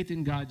finally, faith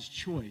in God's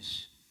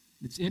choice.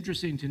 It's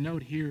interesting to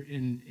note here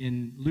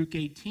in Luke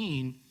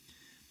 18,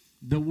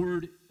 the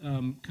word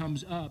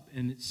comes up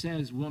and it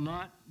says,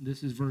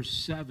 this is verse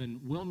 7,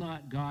 will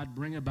not God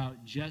bring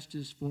about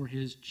justice for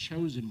his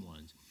chosen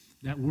ones?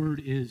 That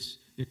word is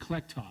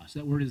eklektos.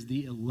 That word is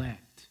the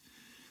elect.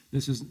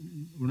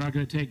 We're not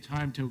going to take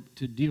time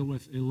to deal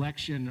with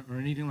election or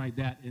anything like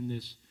that in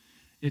this.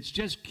 It's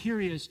just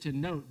curious to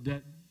note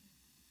that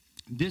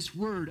this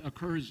word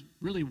occurs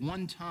really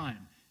one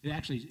time. It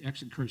actually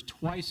occurs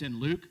twice in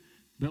Luke,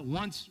 but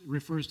once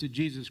refers to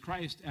Jesus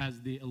Christ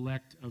as the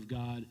elect of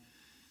God.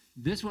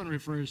 This one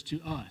refers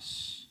to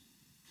us.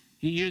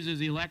 He uses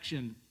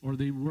election or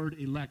the word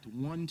elect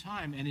one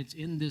time, and it's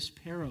in this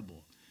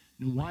parable.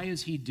 And why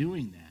is he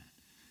doing that?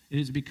 It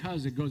is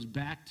because it goes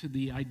back to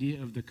the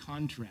idea of the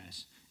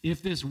contrast.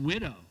 If this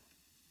widow,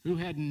 who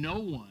had no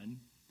one,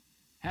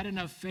 had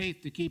enough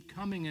faith to keep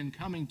coming and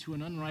coming to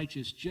an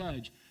unrighteous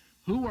judge,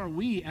 who are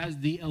we as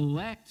the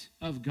elect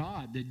of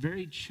God, the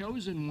very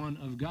chosen one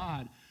of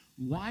God?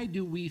 Why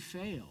do we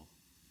fail?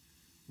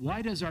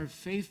 Why does our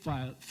faith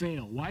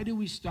fail? Why do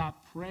we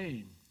stop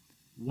praying?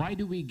 Why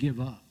do we give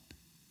up?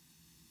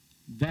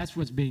 That's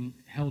what's being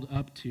held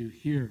up to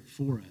here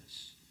for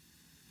us.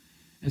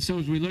 And so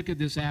as we look at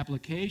this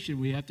application,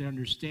 we have to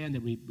understand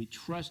that we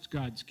trust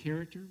God's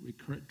character, we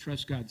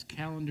trust God's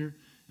calendar,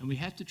 and we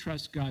have to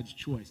trust God's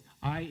choice.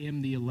 I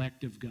am the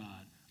elect of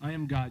God. I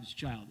am God's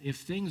child. If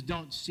things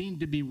don't seem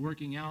to be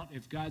working out,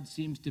 if God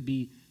seems to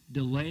be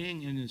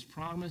delaying in his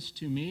promise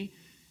to me,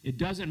 it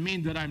doesn't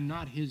mean that I'm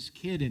not his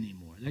kid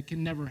anymore. That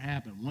can never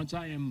happen. Once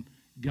I am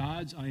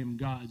God's, I am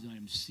God's, I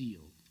am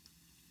sealed.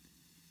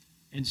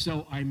 And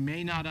so I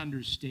may not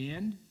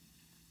understand,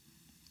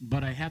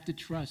 but I have to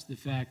trust the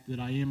fact that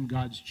I am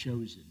God's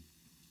chosen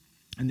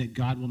and that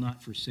God will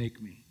not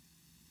forsake me.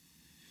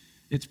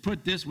 It's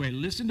put this way.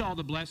 Listen to all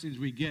the blessings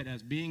we get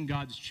as being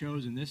God's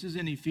chosen. This is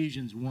in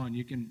Ephesians 1.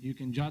 You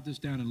can jot this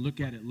down and look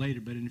at it later.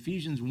 But in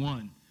Ephesians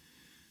 1,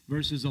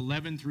 verses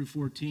 11 through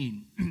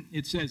 14,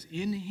 it says,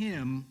 in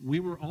him we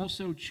were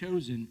also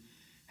chosen,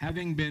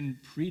 having been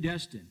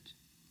predestined,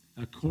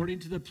 according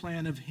to the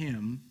plan of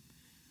him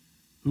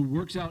who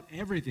works out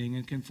everything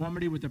in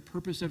conformity with the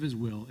purpose of his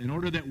will, in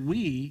order that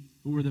we,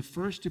 who were the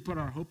first to put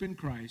our hope in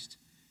Christ,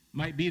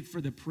 might be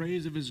for the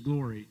praise of his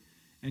glory.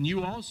 And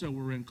you also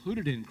were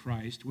included in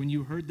Christ when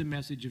you heard the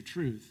message of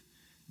truth,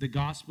 the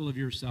gospel of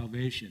your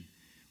salvation.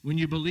 When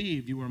you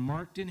believed, you were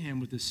marked in him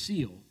with a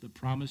seal, the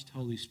promised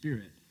Holy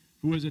Spirit,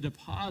 who is a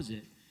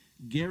deposit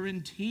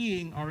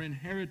guaranteeing our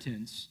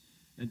inheritance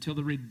until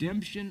the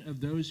redemption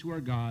of those who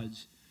are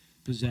God's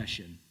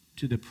possession,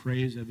 to the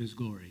praise of his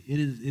glory. It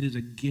is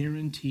a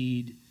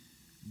guaranteed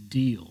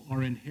deal.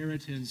 Our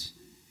inheritance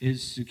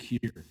is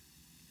secure.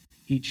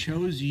 He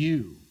chose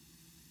you.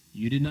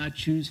 You did not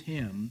choose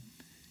him.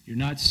 You're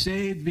not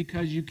saved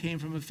because you came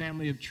from a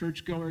family of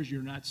churchgoers.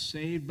 You're not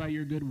saved by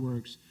your good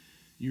works.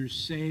 You're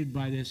saved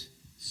by this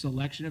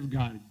selection of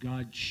God.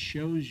 God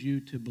chose you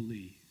to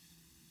believe.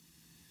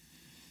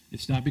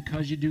 It's not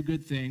because you do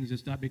good things.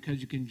 It's not because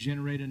you can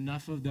generate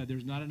enough of that.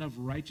 There's not enough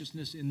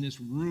righteousness in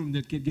this room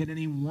that could get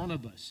any one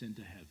of us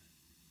into heaven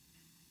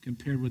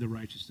compared with the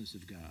righteousness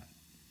of God.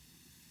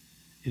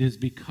 It is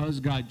because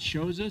God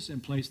chose us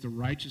and placed the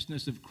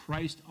righteousness of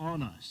Christ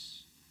on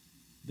us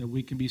that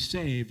we can be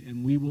saved,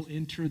 and we will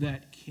enter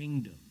that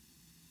kingdom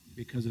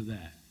because of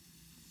that.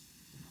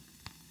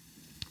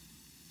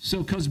 So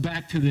it goes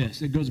back to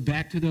this. It goes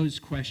back to those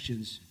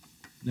questions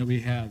that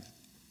we have.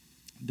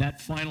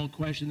 That final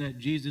question that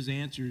Jesus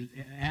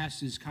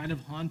asks is kind of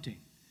haunting.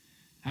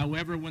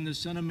 However, when the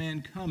Son of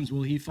Man comes,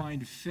 will he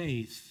find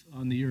faith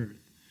on the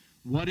earth?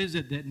 What is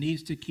it that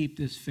needs to keep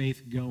this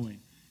faith going?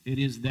 It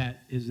is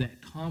that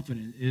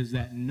confidence, it is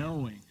that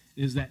knowing,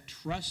 it is that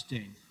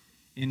trusting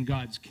in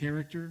God's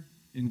character,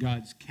 in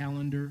God's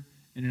calendar,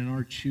 and in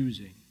our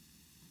choosing.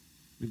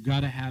 We've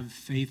got to have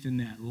faith in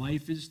that.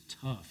 Life is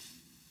tough.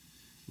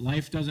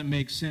 Life doesn't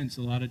make sense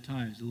a lot of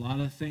times. A lot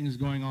of things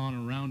going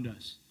on around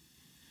us.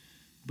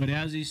 But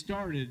as he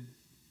started,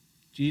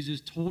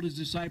 Jesus told his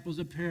disciples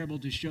a parable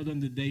to show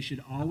them that they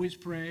should always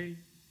pray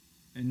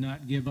and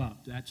not give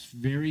up. That's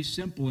very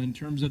simple in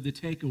terms of the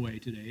takeaway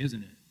today,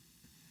 isn't it?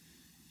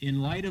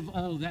 In light of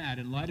all that,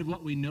 in light of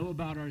what we know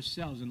about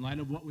ourselves, in light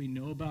of what we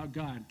know about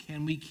God,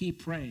 can we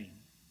keep praying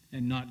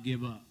and not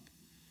give up?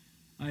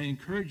 I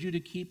encourage you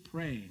to keep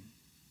praying.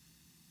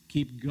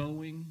 Keep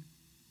going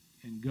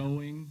and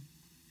going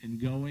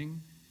and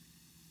going.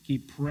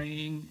 Keep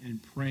praying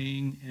and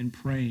praying and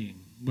praying.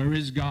 Where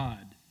is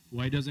God?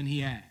 Why doesn't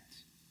he act?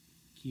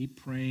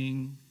 Keep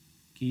praying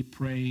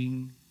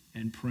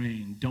and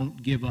praying.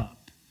 Don't give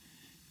up.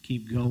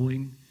 Keep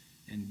going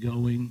and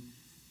going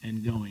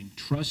and going.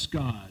 Trust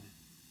God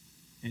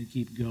and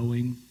keep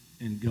going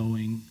and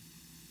going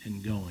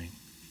and going.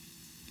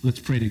 Let's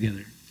pray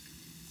together.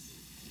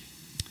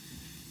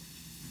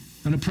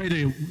 I'm going to pray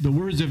the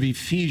words of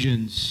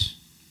Ephesians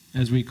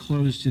as we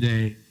close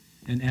today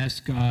and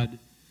ask God.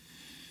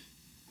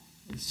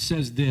 It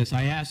says this: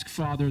 I ask,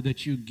 Father,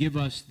 that you give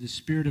us the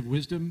spirit of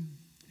wisdom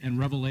and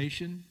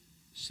revelation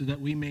so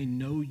that we may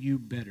know you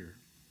better.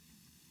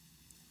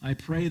 I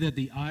pray that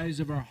the eyes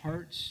of our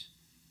hearts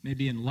may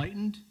be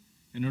enlightened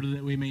in order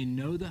that we may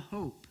know the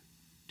hope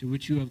to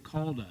which you have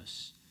called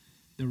us,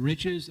 the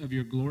riches of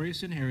your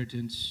glorious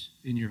inheritance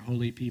in your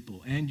holy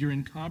people, and your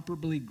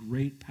incomparably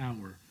great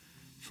power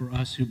for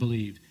us who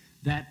believe.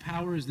 That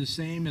power is the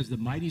same as the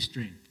mighty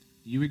strength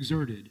you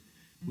exerted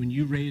when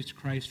you raised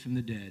Christ from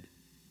the dead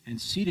and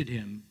seated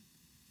him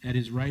at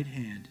his right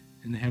hand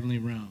in the heavenly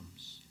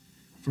realms.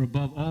 For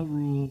above all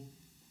rule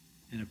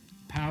and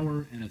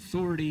power and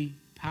authority,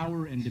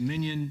 power and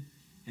dominion,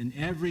 and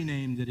every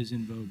name that is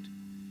invoked,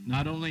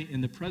 not only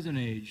in the present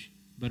age,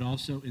 but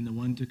also in the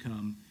one to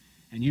come.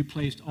 And you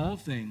placed all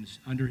things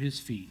under his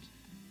feet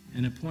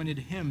and appointed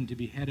him to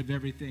be head of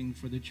everything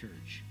for the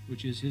church,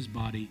 which is his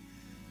body,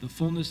 the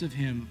fullness of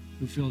him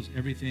who fills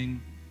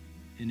everything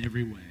in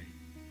every way.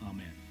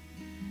 Amen.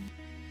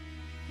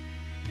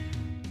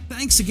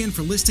 Thanks again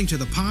for listening to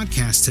the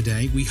podcast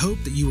today. We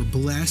hope that you were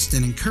blessed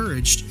and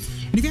encouraged.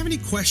 And if you have any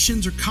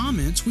questions or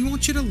comments, we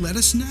want you to let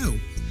us know.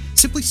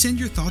 Simply send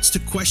your thoughts to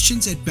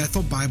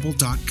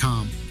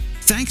questions@bethelbible.com.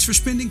 Thanks for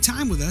spending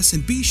time with us,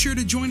 and be sure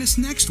to join us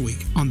next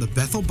week on the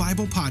Bethel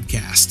Bible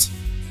Podcast.